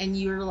talking, and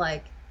you're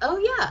like, oh,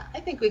 yeah, I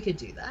think we could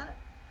do that.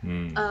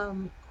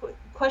 Hmm.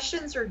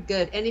 Questions are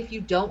good. And if you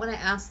don't want to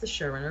ask the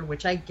showrunner,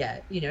 which I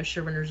get,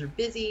 showrunners are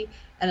busy.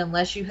 And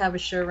unless you have a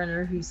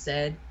showrunner who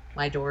said,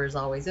 my door is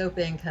always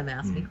open, come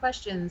ask me Hmm.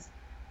 questions,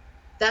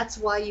 that's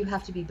why you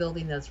have to be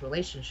building those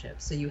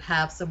relationships. So you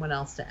have someone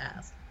else to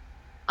ask.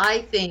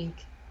 I think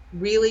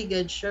really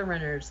good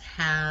showrunners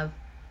have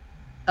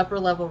upper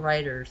level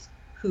writers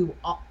who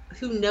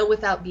know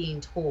without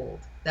being told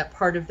that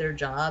part of their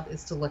job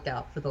is to look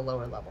out for the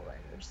lower level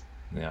writers,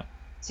 Yeah.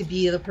 to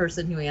be the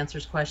person who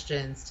answers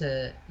questions,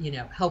 to,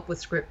 help with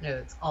script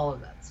notes, all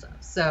of that stuff.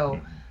 So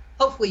Hmm.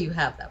 hopefully you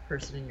have that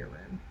person in your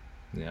room.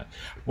 Yeah.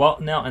 Well,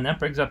 now, and that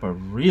brings up a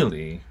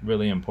really,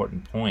 really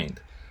important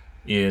point.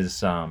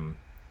 Is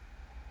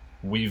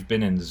we've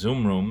been in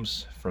Zoom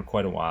rooms for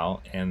quite a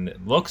while, and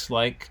it looks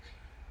like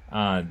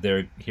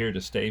they're here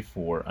to stay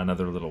for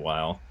another little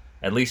while,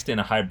 at least in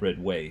a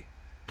hybrid way.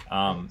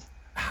 Um,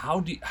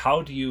 Right.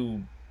 how do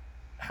you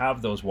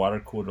have those water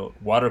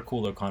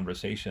cooler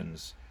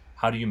conversations?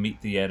 How do you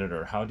meet the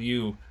editor? How do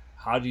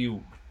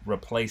you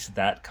replace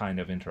that kind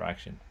of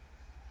interaction?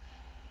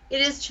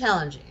 It is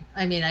challenging.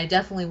 I mean, I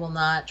definitely will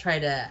not try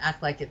to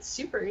act like it's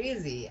super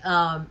easy.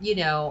 On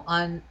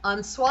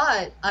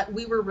SWAT,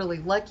 we were really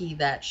lucky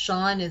that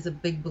Sean is a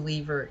big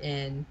believer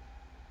in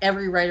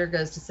every writer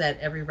goes to set,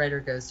 every writer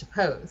goes to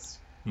post.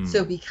 Hmm.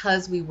 So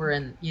because we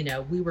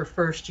were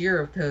first year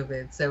of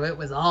COVID, so it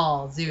was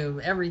all Zoom,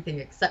 everything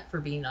except for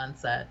being on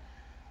set.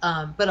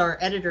 But our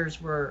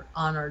editors were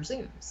on our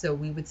Zoom, so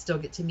we would still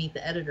get to meet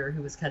the editor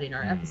who was cutting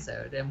our Hmm.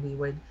 episode, and we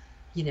would,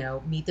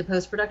 meet the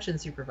post production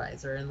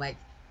supervisor, and like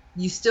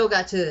you still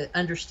got to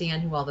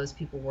understand who all those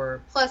people were.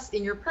 Plus,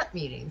 in your prep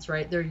meetings,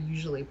 right, they're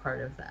usually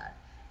part of that,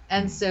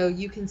 and Hmm. so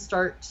you can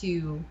start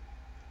to,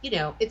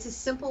 it's as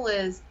simple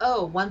as,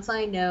 oh, once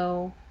I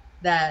know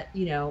that,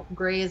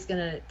 Gray is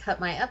going to cut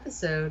my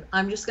episode,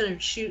 I'm just going to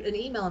shoot an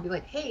email and be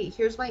like, hey,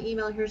 here's my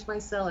email, here's my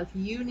cell. If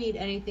you need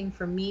anything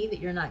from me that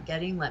you're not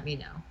getting, let me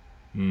know.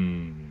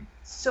 Hmm.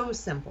 So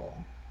simple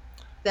Oh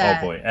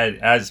that boy!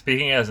 As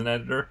speaking as an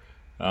editor,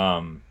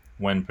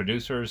 when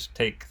producers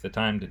take the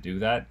time to do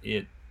that,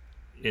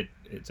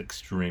 it's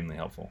extremely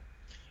helpful.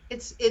 I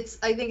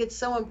think it's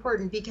so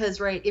important because,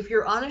 right, if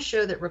you're on a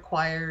show that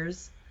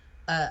requires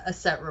a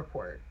set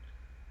report,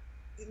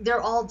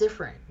 they're all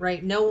different,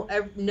 right?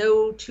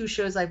 No two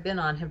shows I've been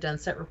on have done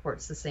set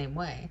reports the same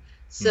way. Hmm.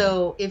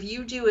 So if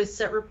you do a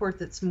set report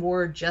that's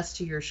more just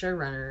to your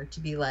showrunner, to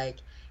be like,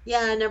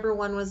 yeah, number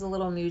one was a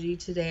little moody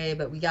today,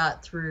 but we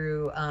got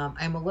through.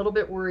 I'm a little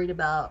bit worried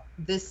about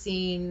this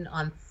scene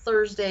on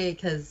Thursday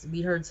because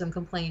we heard some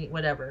complaint,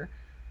 whatever.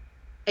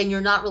 And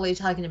you're not really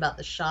talking about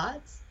the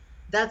shots.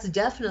 That's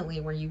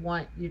definitely where you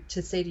want you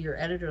to say to your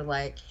editor,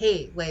 like,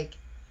 hey, like,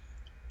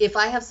 if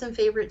I have some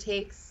favorite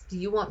takes, do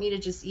you want me to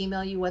just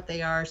email you what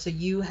they are so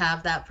you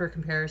have that for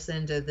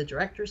comparison to the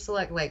director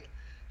select? Like,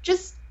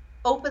 just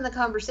open the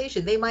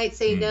conversation. They might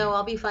say, no, Hmm.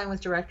 I'll be fine with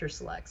director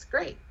selects.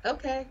 Great.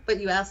 Okay. But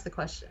you ask the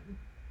question.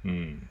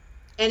 Hmm.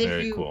 And if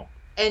Very you, cool.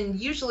 and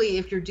usually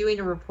if you're doing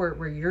a report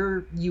where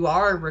you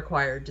are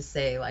required to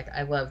say, like,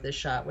 I love this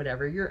shot,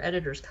 whatever, your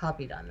editor's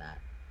copied on that.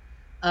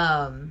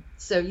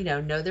 So,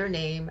 know their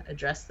name,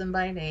 address them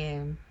by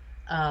name,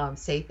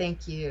 say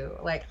thank you.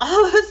 Like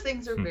all those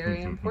things are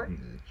very important.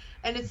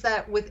 And it's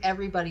that with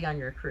everybody on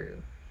your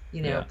crew.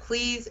 Yeah.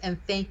 Please and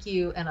thank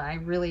you and I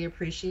really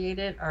appreciate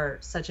it are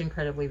such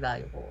incredibly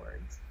valuable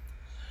words.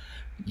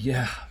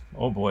 Yeah.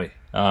 Oh boy.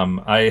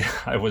 I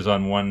I was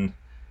on one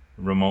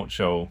remote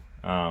show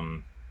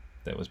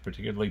that was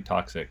particularly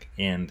toxic,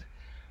 and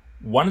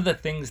one of the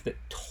things that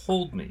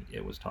told me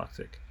it was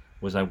toxic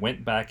was I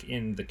went back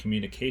in the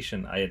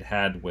communication I had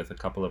had with a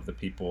couple of the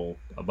people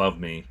above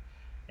me,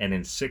 and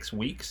in 6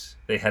 weeks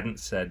they hadn't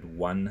said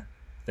one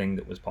thing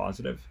that was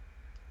positive,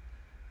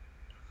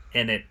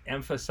 and it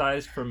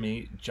emphasized for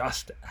me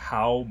just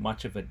how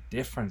much of a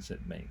difference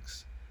it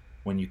makes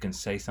when you can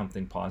say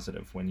something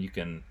positive, when you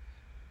can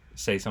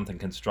say something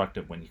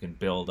constructive, when you can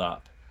build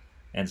up.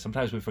 And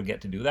sometimes we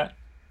forget to do that,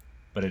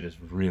 but it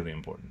is really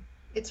important.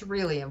 It's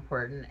really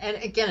important. And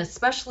again,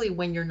 especially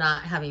when you're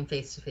not having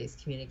face-to-face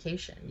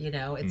communication,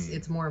 Mm.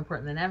 it's more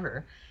important than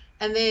ever.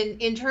 And then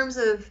in terms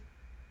of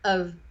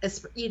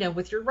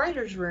with your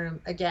writer's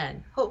room,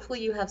 again,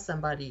 hopefully you have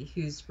somebody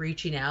who's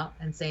reaching out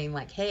and saying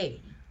like,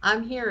 "Hey,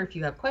 I'm here if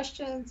you have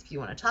questions, if you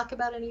want to talk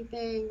about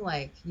anything,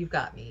 like you've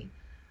got me."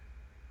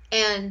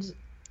 And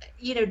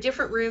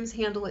different rooms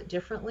handle it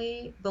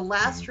differently. The Mm.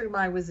 last room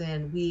I was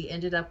in, we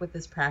ended up with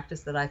this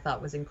practice that I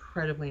thought was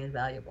incredibly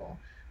invaluable,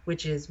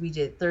 which is we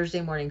did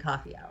Thursday morning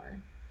coffee hour.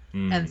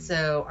 And Mm.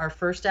 so our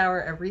first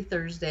hour every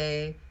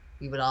Thursday,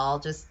 we would all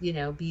just,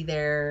 be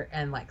there.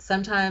 And like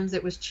sometimes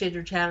it was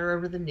chitter chatter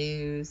over the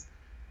news.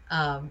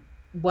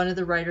 One of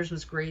the writers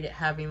was great at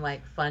having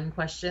like fun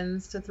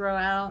questions to throw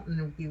out, and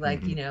it would be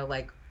like, Mm-hmm.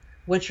 like,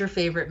 what's your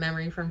favorite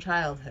memory from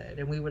childhood?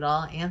 And we would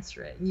all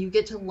answer it. And you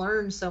get to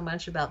learn so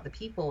much about the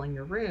people in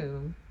your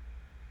room,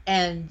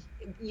 and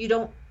you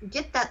don't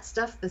get that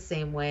stuff the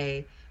same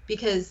way,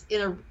 because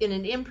in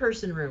an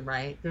in-person room,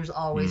 right, there's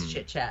always Mm.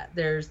 chit chat.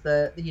 There's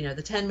the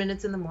 10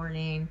 minutes in the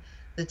morning,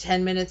 the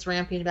 10 minutes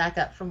ramping back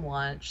up from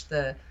lunch,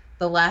 the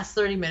last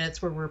 30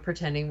 minutes where we're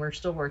pretending we're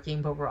still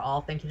working, but we're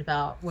all thinking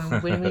about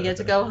when we get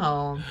to go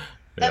home.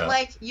 And Yeah.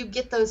 like you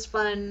get those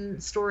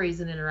fun stories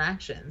and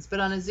interactions. But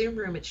on a Zoom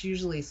room, it's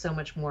usually so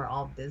much more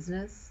all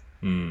business,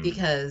 Mm.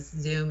 because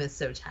Zoom is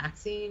so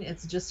taxing.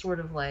 It's just sort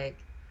of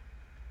like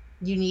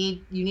you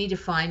need to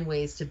find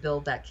ways to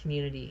build that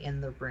community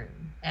in the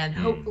room, and Mm.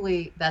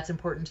 hopefully that's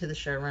important to the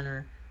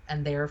showrunner,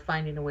 and they're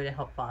finding a way to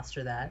help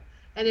foster that.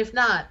 And if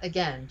not,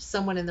 again,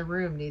 someone in the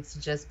room needs to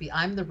just be,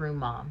 I'm the room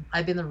mom.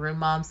 I've been the room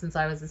mom since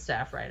I was a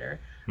staff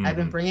writer. I've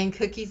been Mm-hmm. bringing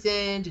cookies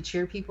in to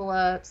cheer people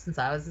up since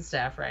I was a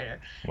staff writer.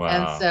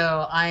 And Wow.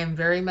 so I am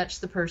very much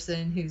the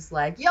person who's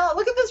like, yo,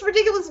 look at this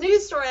ridiculous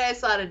news story I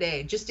saw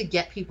today, just to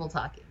get people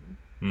talking.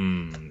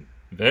 Mm.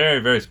 Very,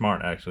 very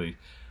smart, actually.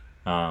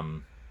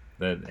 Um,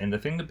 and the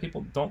thing that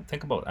people don't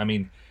think about, I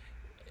mean,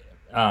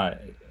 uh,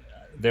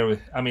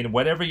 I mean,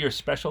 whatever your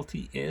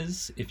specialty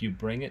is, if you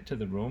bring it to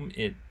the room,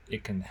 it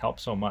can help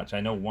so much.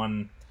 I know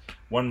one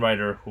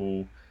writer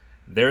who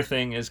their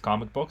thing is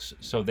comic books,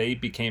 so they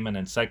became an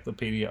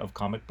encyclopedia of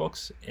comic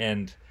books,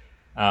 and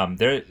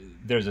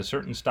there's a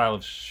certain style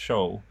of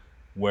show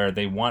where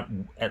they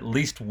want at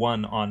least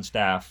one on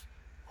staff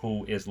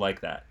who is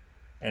like that,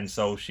 and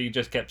so she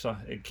just keeps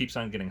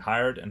on getting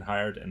hired and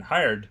hired and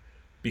hired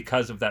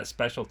because of that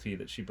specialty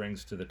that she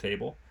brings to the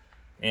table.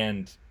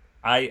 And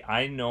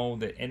I know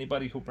that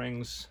anybody who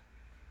brings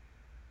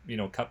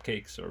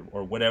cupcakes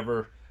or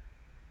whatever,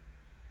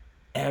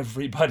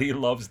 everybody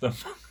loves them.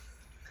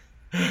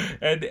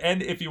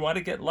 And if you want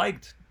to get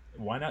liked,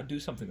 why not do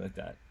something like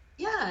that?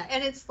 Yeah,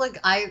 and it's like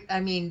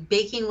I mean,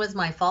 baking was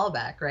my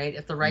fallback, right?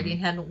 If the Mm-hmm. writing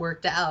hadn't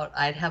worked out,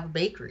 I'd have a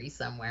bakery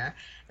somewhere.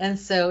 And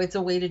so it's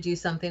a way to do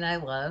something I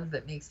love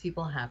that makes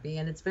people happy,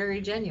 and it's very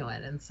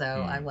genuine, and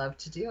so I Mm. love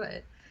to do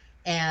it.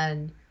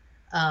 And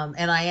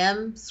and I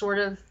am sort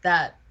of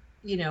that,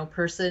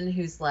 person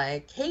who's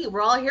like, "Hey,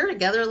 we're all here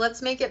together,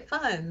 let's make it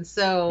fun."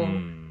 So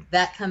Mm.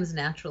 that comes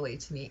naturally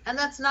to me. And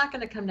that's not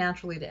going to come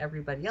naturally to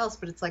everybody else,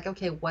 but it's like,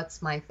 "Okay,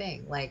 what's my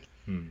thing?" Like,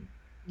 Mm.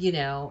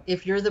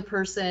 if you're the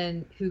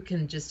person who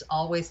can just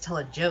always tell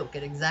a joke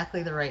at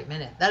exactly the right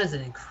minute, that is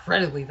an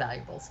incredibly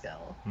valuable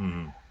skill.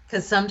 Mm.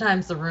 Because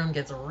sometimes the room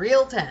gets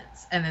real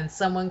tense, and then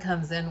someone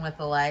comes in with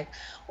like,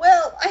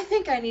 "Well, I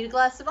think I need a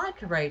glass of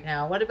vodka right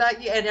now. What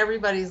about you?" And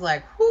everybody's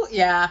like, "Whoo,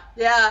 yeah,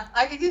 yeah,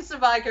 I could use some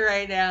vodka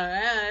right now."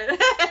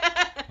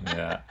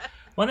 Yeah.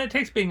 Well, and it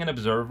takes being an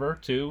observer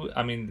too.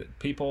 I mean,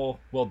 people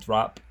will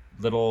drop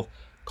little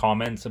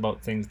comments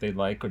about things they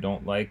like or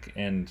don't like,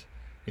 and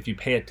if you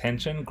pay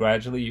attention,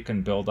 gradually you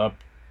can build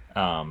up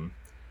um,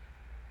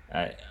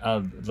 a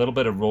little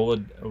bit of a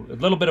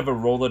little bit of a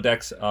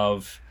Rolodex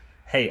of,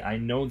 hey, I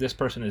know this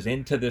person is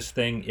into this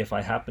thing. If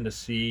I happen to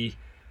see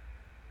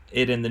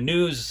it in the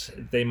news,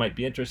 they might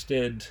be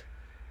interested.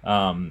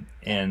 Yeah,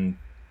 And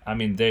I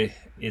mean,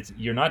 it's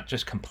you're not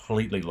just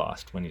completely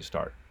lost when you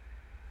start.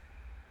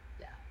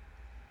 yeah.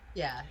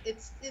 Yeah,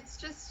 it's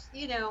just,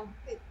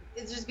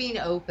 it's just being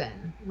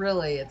open.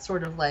 Really, it's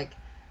sort of like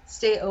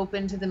stay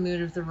open to the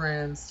mood of the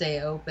room,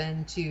 stay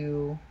open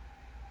to,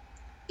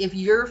 if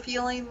you're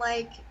feeling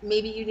like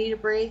maybe you need a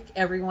break,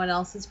 everyone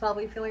else is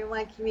probably feeling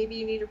like maybe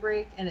you need a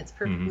break, and it's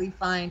Mm-hmm. perfectly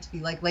fine to be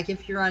like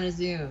if you're on a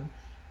Zoom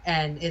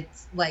and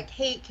it's like,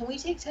 "Hey, can we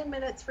take 10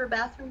 minutes for a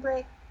bathroom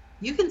break?"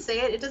 You can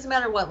say it. It doesn't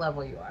matter what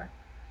level you are.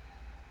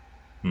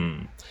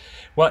 Hmm.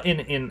 Well,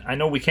 in I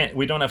know we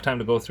don't have time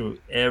to go through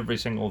every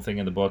single thing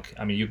in the book.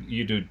 I mean,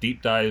 you do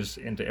deep dives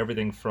into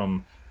everything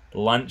from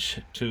lunch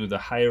to the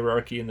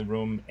hierarchy in the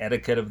room,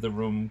 etiquette of the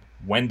room,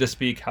 when to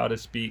speak, how to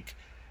speak,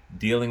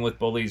 dealing with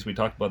bullies. We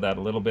talked about that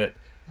a little bit.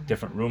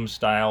 Different Mhm. room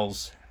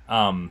styles.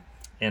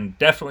 And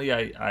definitely,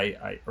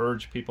 I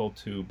urge people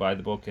to buy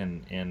the book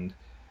and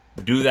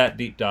do that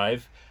deep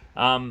dive.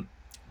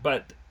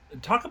 But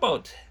talk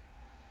about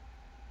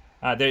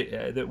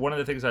one of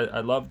the things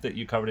I love that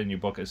you covered in your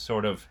book is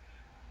sort of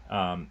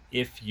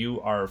if you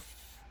are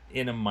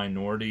in a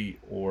minority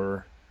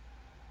or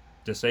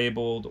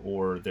disabled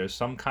or there's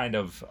some kind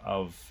of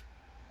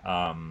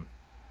um,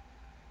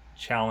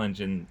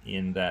 challenge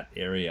in that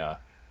area,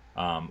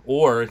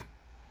 or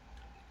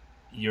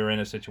you're in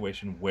a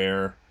situation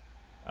where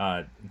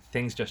uh,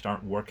 things just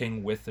aren't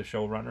working with the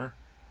showrunner.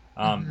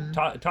 Hmm.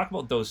 Talk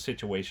about those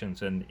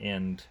situations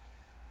and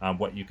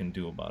what you can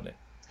do about it.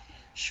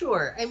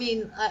 Sure. I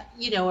mean,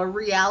 a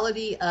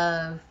reality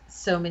of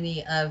so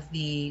many of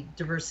the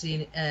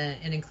diversity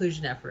and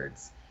inclusion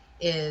efforts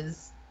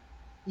is,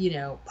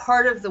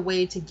 part of the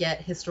way to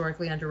get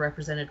historically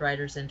underrepresented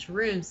writers into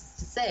rooms is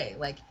to say,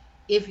 like,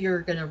 if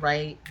you're going to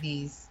write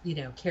these,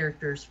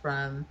 characters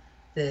from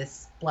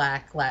this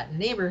Black Latin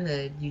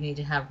neighborhood, you need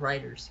to have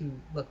writers who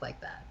look like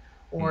that.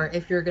 Or Hmm.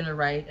 if you're going to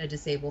write a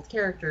disabled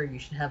character, you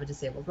should have a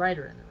disabled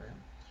writer in the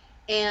room.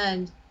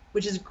 And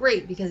which is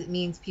great because it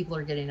means people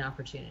are getting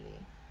opportunity.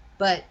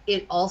 But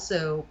it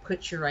also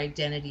puts your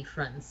identity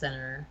front and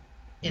center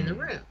in the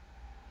Hmm. room.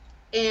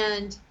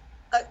 And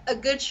a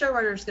good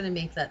showrunner is going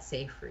to make that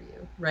safe for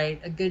you, right?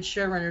 A good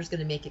showrunner is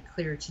going to make it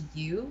clear to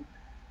you,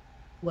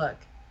 look,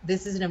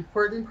 this is an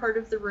important part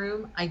of the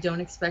room. I don't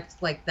expect,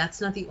 like,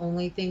 that's not the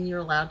only thing you're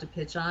allowed to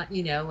pitch on,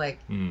 like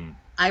Hmm.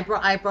 I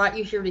brought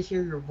you here to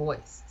hear your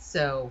voice.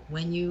 So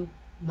when you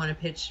want to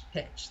pitch,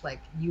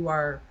 like, you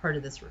are part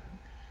of this room.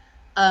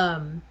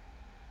 Um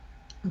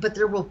but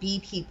there will be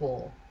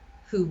people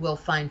who will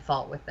find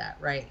fault with that,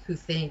 right? Who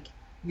think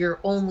you're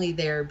only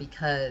there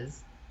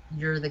because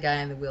you're the guy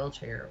in the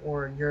wheelchair,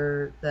 or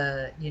you're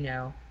the,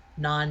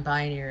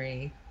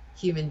 non-binary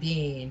human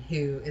being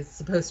who is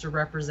supposed to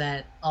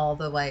represent all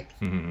the, like,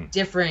 Hmm.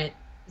 different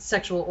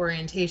sexual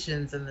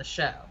orientations in the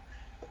show.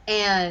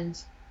 And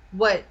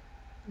what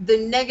the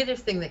negative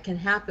thing that can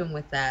happen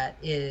with that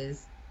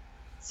is,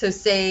 so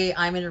say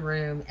I'm in a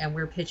room and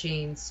we're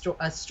pitching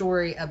a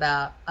story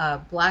about a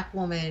Black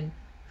woman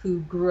who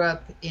grew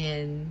up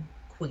in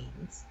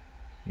Queens.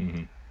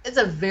 Hmm. It's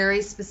a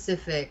very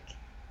specific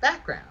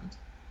background.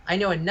 I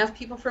know enough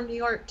people from New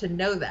York to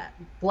know that,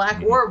 Black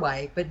Hmm. or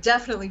white, but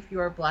definitely if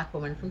you're a Black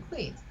woman from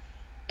Queens.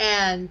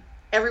 And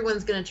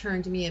everyone's going to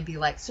turn to me and be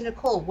like, "So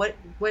Nicole, what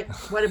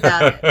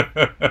about it?"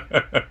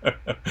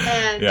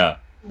 And Yeah.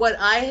 what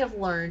I have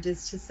learned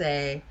is to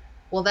say,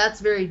 well, that's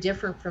very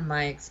different from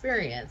my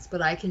experience,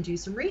 but I can do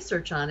some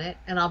research on it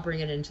and I'll bring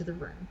it into the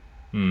room.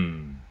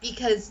 Hmm.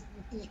 Because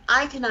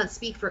I cannot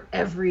speak for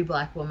every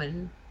Black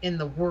woman in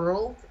the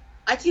world.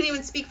 I can't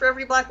even speak for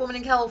every Black woman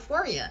in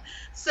California.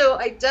 So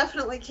I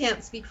definitely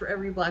can't speak for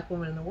every Black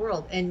woman in the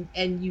world. And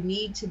you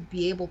need to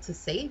be able to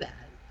say that.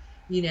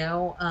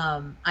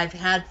 I've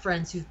had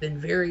friends who've been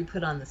very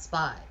put on the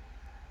spot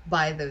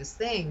by those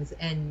things,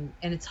 and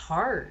it's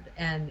hard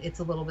and it's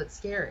a little bit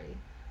scary.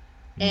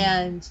 Hmm.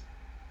 And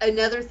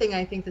another thing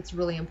I think that's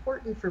really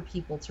important for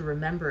people to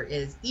remember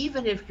is,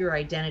 even if your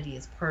identity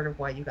is part of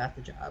why you got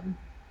the job,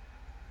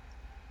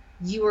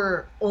 you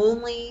are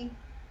only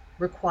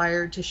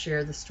required to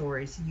share the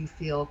stories you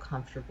feel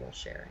comfortable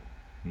sharing.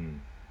 Hmm.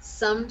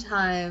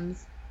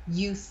 Sometimes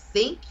you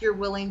think you're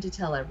willing to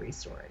tell every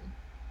story,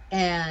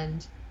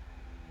 and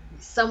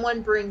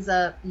someone brings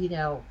up,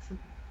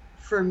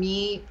 for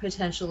me,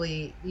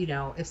 potentially,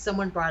 if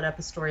someone brought up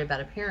a story about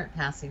a parent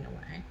passing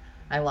away,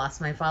 I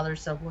lost my father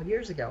several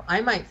years ago.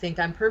 I might think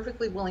I'm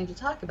perfectly willing to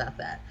talk about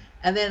that.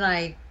 And then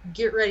I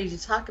get ready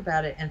to talk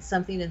about it, and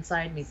something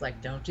inside me is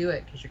like, don't do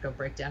it because you're going to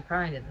break down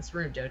crying in this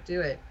room. Don't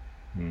do it.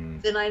 Hmm.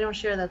 Then I don't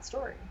share that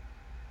story.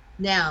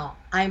 Now,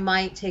 I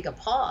might take a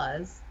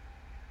pause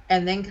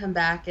and then come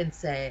back and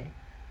say,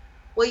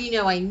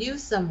 well, I knew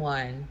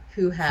someone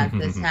who had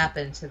this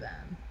happen to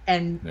them,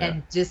 and Yeah.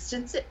 and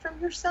distance it from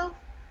yourself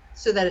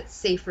so that it's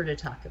safer to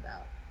talk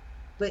about.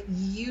 But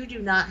you do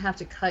not have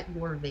to cut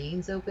your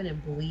veins open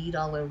and bleed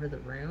all over the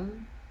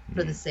room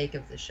for the Hmm. sake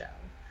of the show.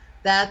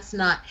 That's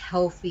not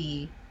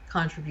healthy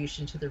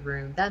contribution to the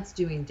room. That's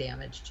doing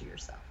damage to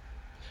yourself.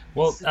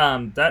 Well,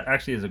 So, that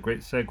actually is a great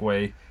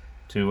segue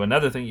to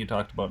another thing you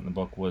talked about in the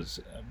book was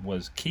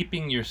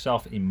keeping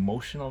yourself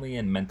emotionally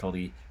and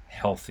mentally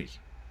healthy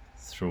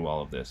through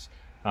all of this.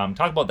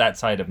 Talk about that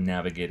side of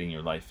navigating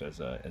your life as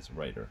a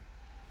writer.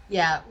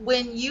 yeah,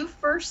 when you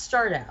first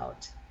start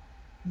out,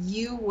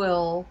 you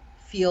will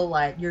feel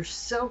like you're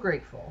so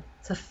grateful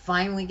to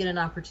finally get an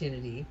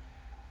opportunity,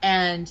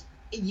 and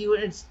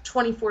it's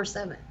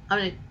 24/7. I'm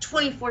going to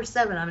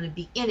 24/7, I'm going to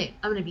be in it.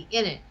 I'm going to be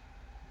in it.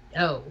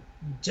 No,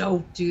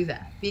 don't do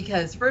that,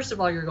 because first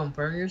of all, you're going to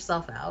burn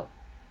yourself out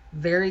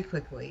very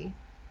quickly.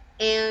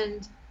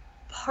 And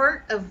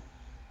part of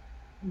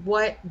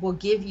what will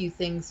give you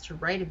things to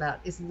write about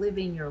is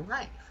living your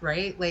life,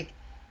 right? Like,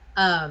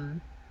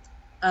 um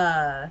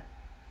uh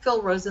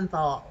Phil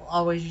Rosenthal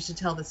always used to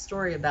tell the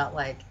story about,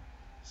 like,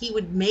 he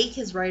would make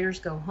his writers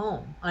go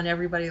home on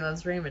Everybody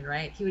Loves Raymond,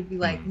 right? He would be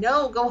like, Hmm.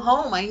 "No, go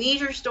home. I need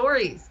your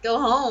stories. Go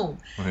home."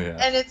 Oh, yeah.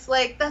 And it's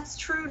like, that's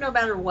true no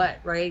matter what,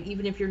 right?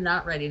 Even if you're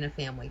not writing a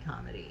family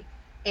comedy.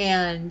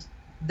 And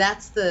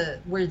that's the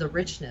where the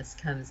richness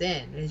comes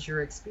in, is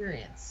your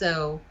experience.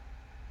 So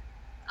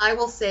I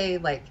will say,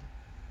 like,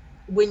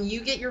 when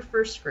you get your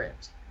first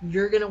script,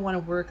 you're going to want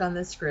to work on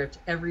this script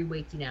every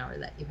waking hour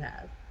that you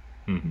have.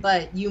 Hmm.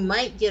 But you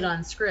might get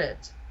on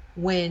script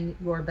when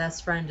your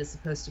best friend is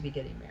supposed to be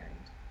getting married.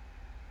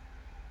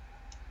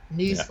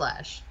 Yeah.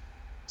 Newsflash: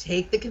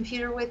 take the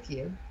computer with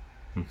you,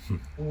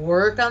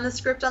 work on the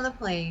script on the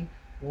plane,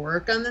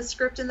 work on the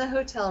script in the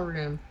hotel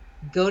room,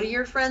 go to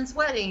your friend's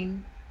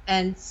wedding,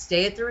 and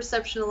stay at the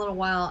reception a little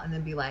while, and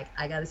then be like,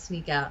 I gotta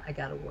sneak out, I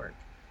gotta work.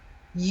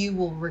 You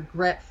will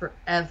regret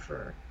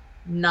forever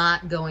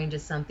not going to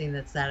something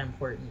that's that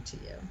important to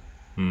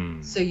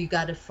you. So Hmm. you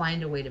got to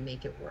find a way to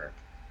make it work.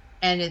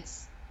 And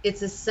it's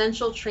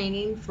essential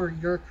training for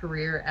your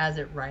career as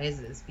it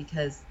rises,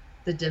 because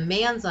the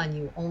demands on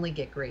you only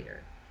get greater.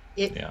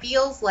 It Yeah.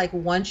 feels like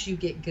once you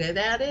get good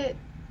at it,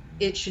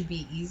 it should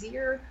be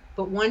easier,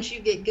 but once you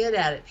get good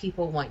at it,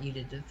 people want you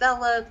to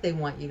develop, they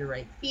want you to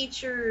write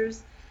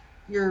features,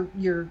 you're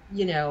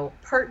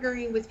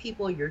partnering with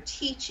people, you're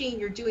teaching,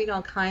 you're doing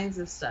all kinds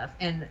of stuff,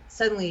 and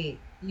suddenly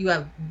you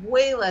have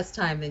way less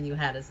time than you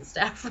had as a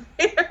staff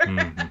writer.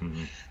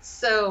 Hmm.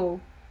 So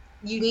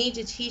you need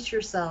to teach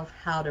yourself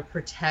how to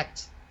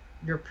protect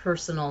your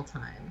personal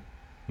time.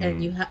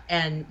 And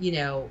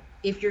Hmm.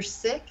 if you're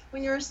sick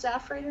when you're a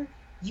staff writer,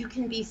 you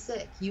can be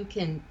sick. You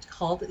can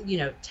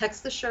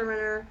text the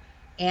showrunner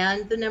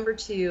and the number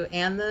two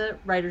and the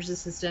writer's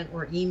assistant,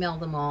 or email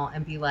them all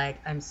and be like,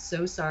 I'm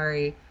so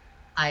sorry.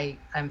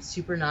 I'm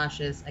super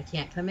nauseous. I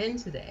can't come in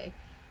today.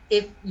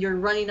 If you're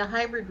running a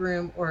hybrid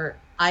room, or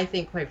I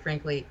think quite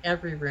frankly,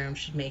 every room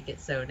should make it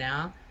so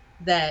now,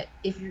 that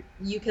if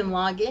you can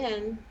log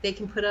in, they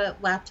can put a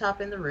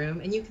laptop in the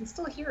room and you can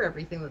still hear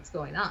everything that's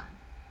going on.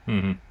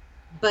 Hmm.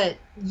 But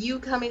you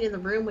coming in the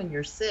room when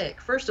you're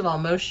sick, first of all,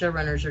 most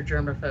showrunners are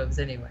germaphobes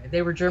anyway.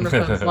 They were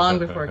germaphobes long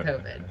before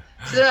COVID.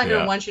 So they're not going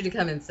to Yeah. want you to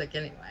come in sick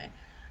anyway.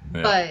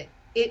 Yeah. But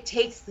it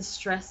takes the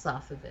stress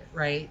off of it,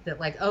 right? That,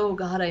 like, oh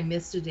God, I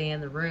missed a day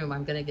in the room,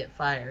 I'm going to get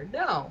fired.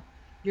 No,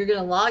 you're going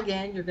to log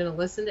in, you're going to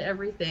listen to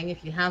everything.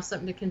 If you have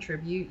something to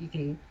contribute, you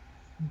can,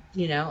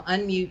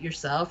 unmute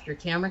yourself, your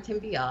camera can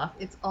be off.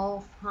 It's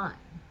all fine.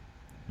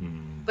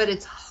 Hmm. But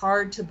it's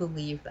hard to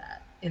believe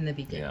that in the Yeah.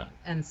 beginning.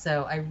 And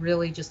so I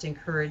really just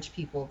encourage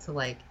people to,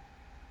 like,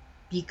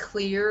 be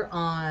clear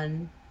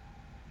on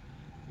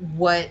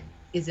what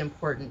is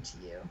important to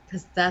you,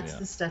 because that's Yeah.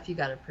 the stuff you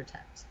got to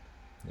protect.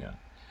 Yeah.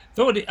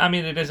 Though I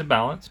mean, it is a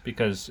balance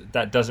because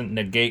that doesn't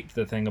negate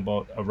the thing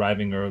about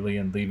arriving early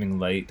and leaving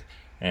late,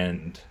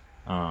 and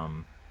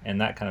um,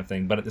 and that kind of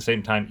thing. But at the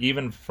same time,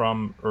 even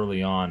from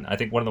early on, I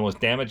think one of the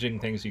most damaging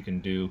things you can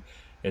do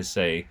is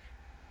say,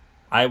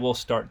 "I will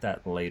start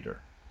that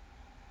later."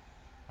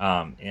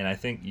 And I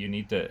think you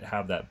need to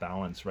have that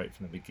balance right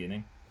from the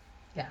beginning.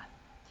 Yeah.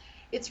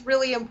 It's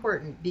really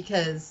important,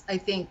 because I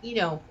think,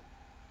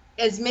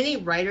 as many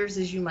writers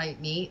as you might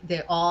meet,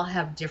 they all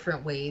have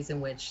different ways in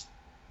which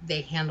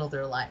they handle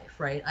their life,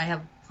 right? I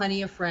have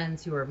plenty of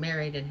friends who are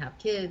married and have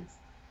kids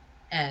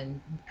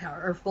and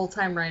are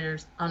full-time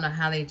writers. I don't know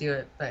how they do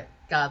it, but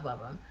God love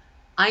them.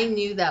 I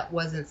knew that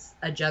wasn't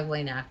a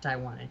juggling act I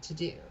wanted to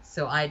do.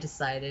 So I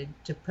decided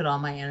to put all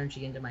my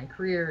energy into my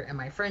career and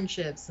my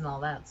friendships and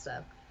all that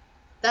stuff.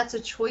 That's a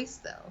choice,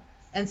 though.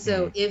 And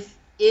so Mm,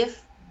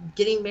 if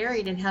getting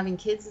married and having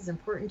kids is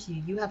important to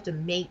you, you have to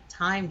make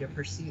time to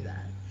pursue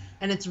that.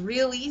 And it's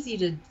real easy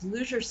to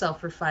lose yourself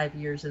for 5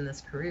 years in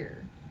this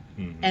career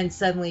mm, and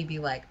suddenly be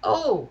like,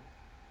 oh,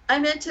 I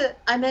meant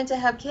to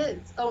have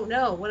kids. Oh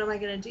no, what am I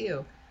going to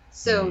do?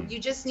 So mm. you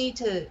just need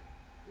to,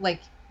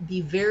 like,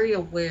 be very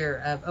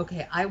aware of,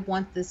 okay, I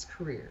want this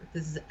career.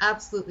 This is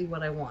absolutely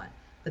what I want,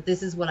 but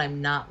this is what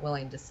I'm not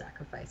willing to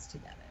sacrifice to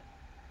get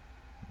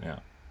it. Yeah,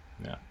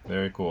 yeah,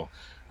 very cool.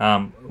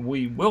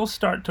 We will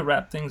start to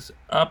wrap things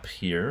up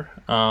here.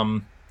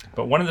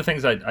 But one of the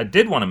things I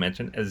did want to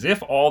mention, as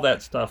if all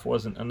that stuff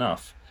wasn't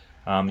enough,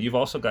 you've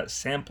also got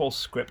sample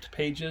script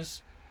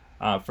pages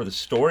for the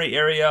story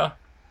area,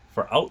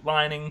 for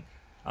outlining,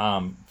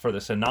 for the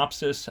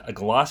synopsis, a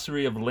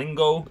glossary of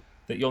lingo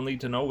that you'll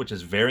need to know, which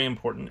is very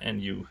important.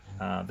 And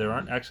there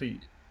aren't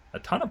actually a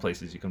ton of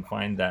places you can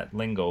find that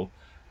lingo.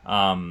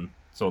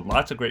 So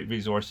lots of great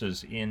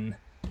resources in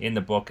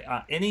the book.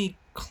 Any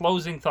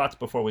closing thoughts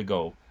before we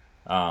go?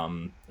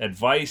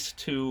 Advice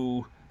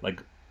to,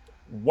 like,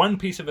 one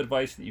piece of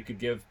advice that you could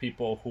give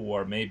people who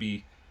are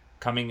maybe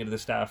coming into the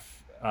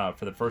staff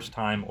for the first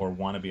time, or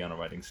want to be on a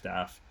writing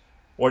staff,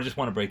 or just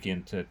want to break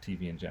into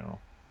TV in general.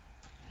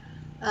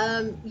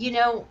 Um, you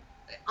know,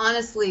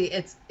 Honestly,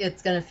 it's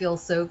gonna feel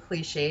so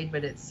cliched,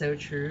 but it's so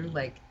true.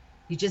 Like,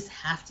 you just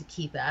have to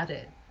keep at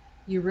it.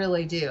 You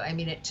really do. I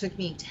mean, it took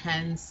me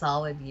 10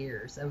 solid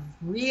years of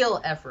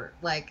real effort.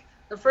 Like,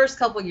 the first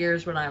couple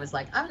years when I was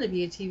like, I'm gonna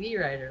be a TV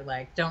writer,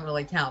 like, don't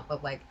really count,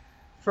 but like,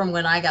 from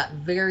when I got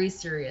very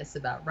serious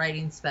about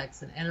writing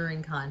specs and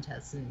entering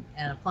contests and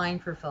applying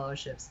for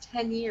fellowships,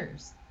 10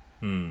 years.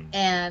 Hmm.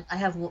 And I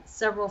have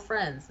several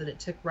friends that it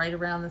took right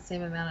around the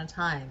same amount of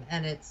time.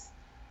 And it's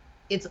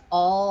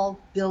all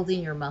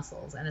building your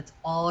muscles, and it's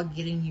all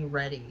getting you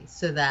ready,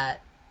 so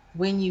that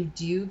when you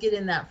do get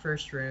in that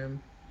first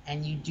room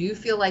and you do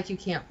feel like you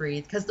can't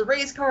breathe because the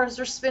race cars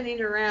are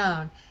spinning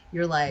around,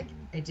 you're like,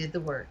 Hmm. I did the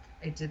work.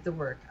 I did the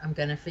work. I'm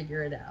going to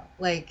figure it out.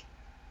 Like,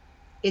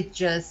 it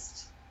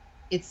just,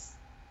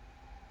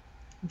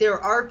 there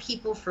are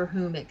people for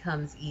whom it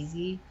comes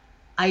easy.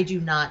 I do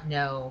not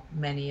know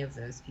many of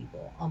those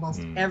people.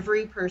 Almost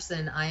every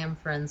person I am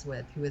friends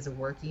with who is a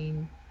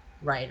working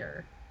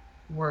writer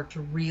worked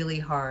really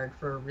hard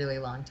for a really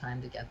long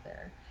time to get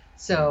there.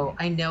 So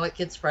I know it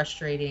gets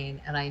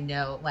frustrating, and I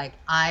know, like,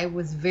 I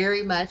was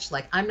very much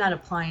like, I'm not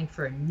applying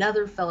for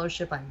another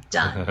fellowship, I'm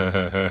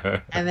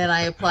done. And then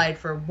I applied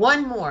for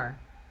one more,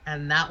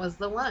 and that was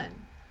the one.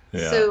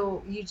 Yeah.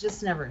 So you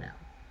just never know.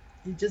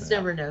 You just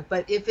never know.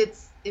 But if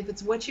it's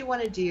what you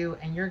want to do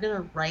and you're going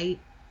to write,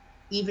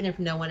 even if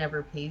no one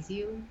ever pays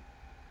you,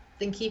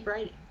 then keep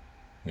writing.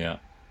 Yeah.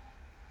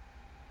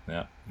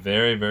 Yeah.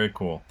 Very, very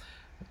cool.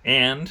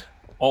 And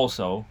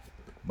also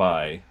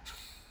by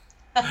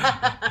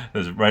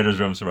the Writer's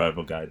Room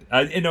Survival Guide.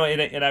 And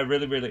I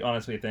really, really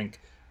honestly think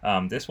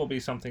this will be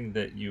something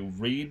that you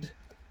read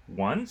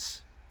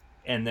once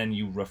and then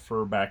you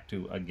refer back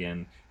to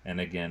again and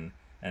again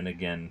and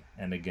again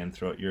and again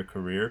throughout your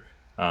career.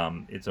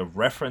 It's a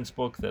reference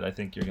book that I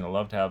think you're going to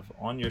love to have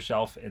on your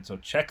shelf. And so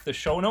check the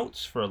show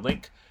notes for a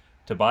link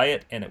to buy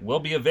it. And it will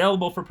be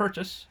available for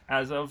purchase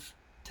as of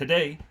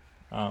today,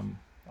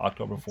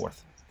 October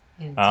 4th.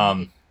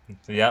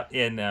 Yeah,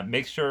 and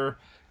make sure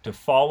to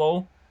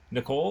follow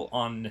Nicole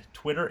on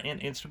Twitter and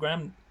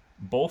Instagram,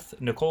 both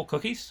Nicole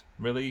Cookies,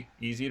 really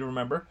easy to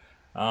remember.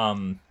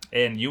 And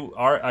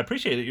I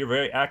appreciate it. You're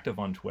very active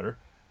on Twitter.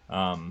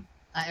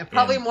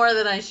 Probably more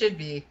than I should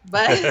be,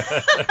 but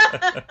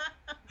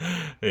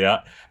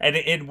yeah.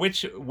 And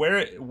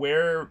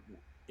where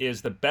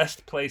is the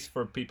best place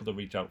for people to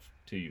reach out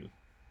to you?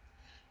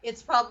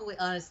 It's probably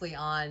honestly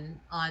on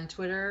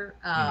Twitter.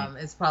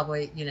 It's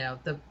probably,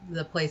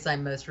 the place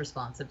I'm most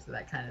responsive to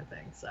that kind of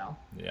thing. So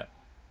yeah.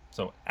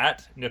 So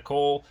at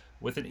Nicole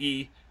with an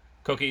E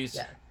Cookies,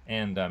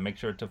 and make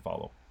sure to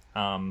follow.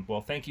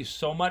 Well, thank you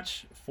so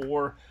much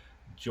for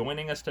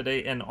joining us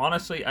today. And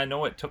honestly, I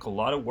know it took a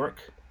lot of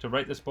work to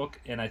write this book,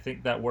 and I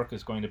think that work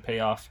is going to pay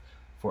off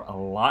for a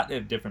lot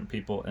of different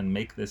people and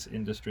make this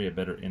industry a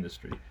better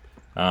industry.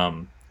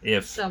 So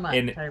much.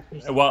 I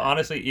appreciate that.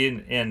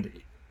 Honestly, and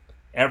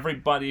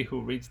everybody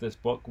who reads this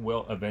book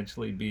will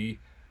eventually be,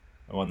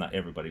 well, not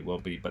everybody will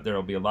be, but there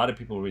will be a lot of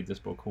people who read this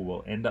book who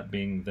will end up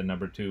being the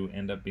number 2,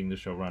 end up being the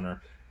showrunner,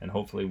 and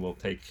hopefully will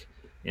take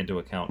into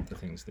account the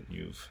things that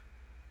you've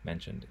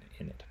mentioned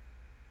in it.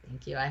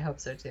 Thank you. I hope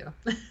so too.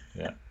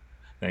 Yeah.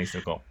 Thanks,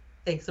 Nicole.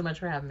 Thanks so much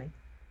for having me.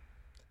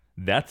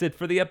 That's it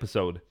for the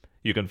episode.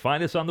 You can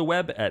find us on the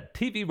web at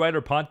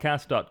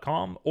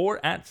tvwriterpodcast.com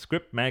or at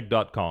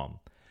scriptmag.com.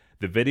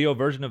 The video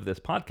version of this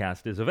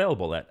podcast is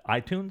available at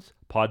iTunes,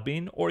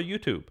 Podbean, or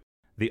YouTube.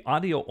 The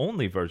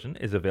audio-only version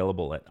is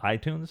available at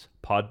iTunes,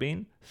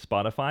 Podbean,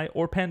 Spotify,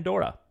 or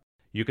Pandora.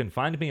 You can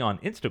find me on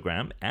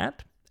Instagram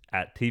at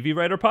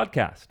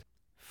tvwriterpodcast.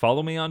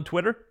 Follow me on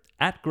Twitter,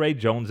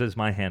 @GrayJones is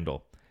my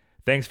handle.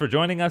 Thanks for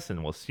joining us,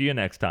 and we'll see you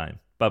next time.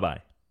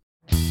 Bye-bye.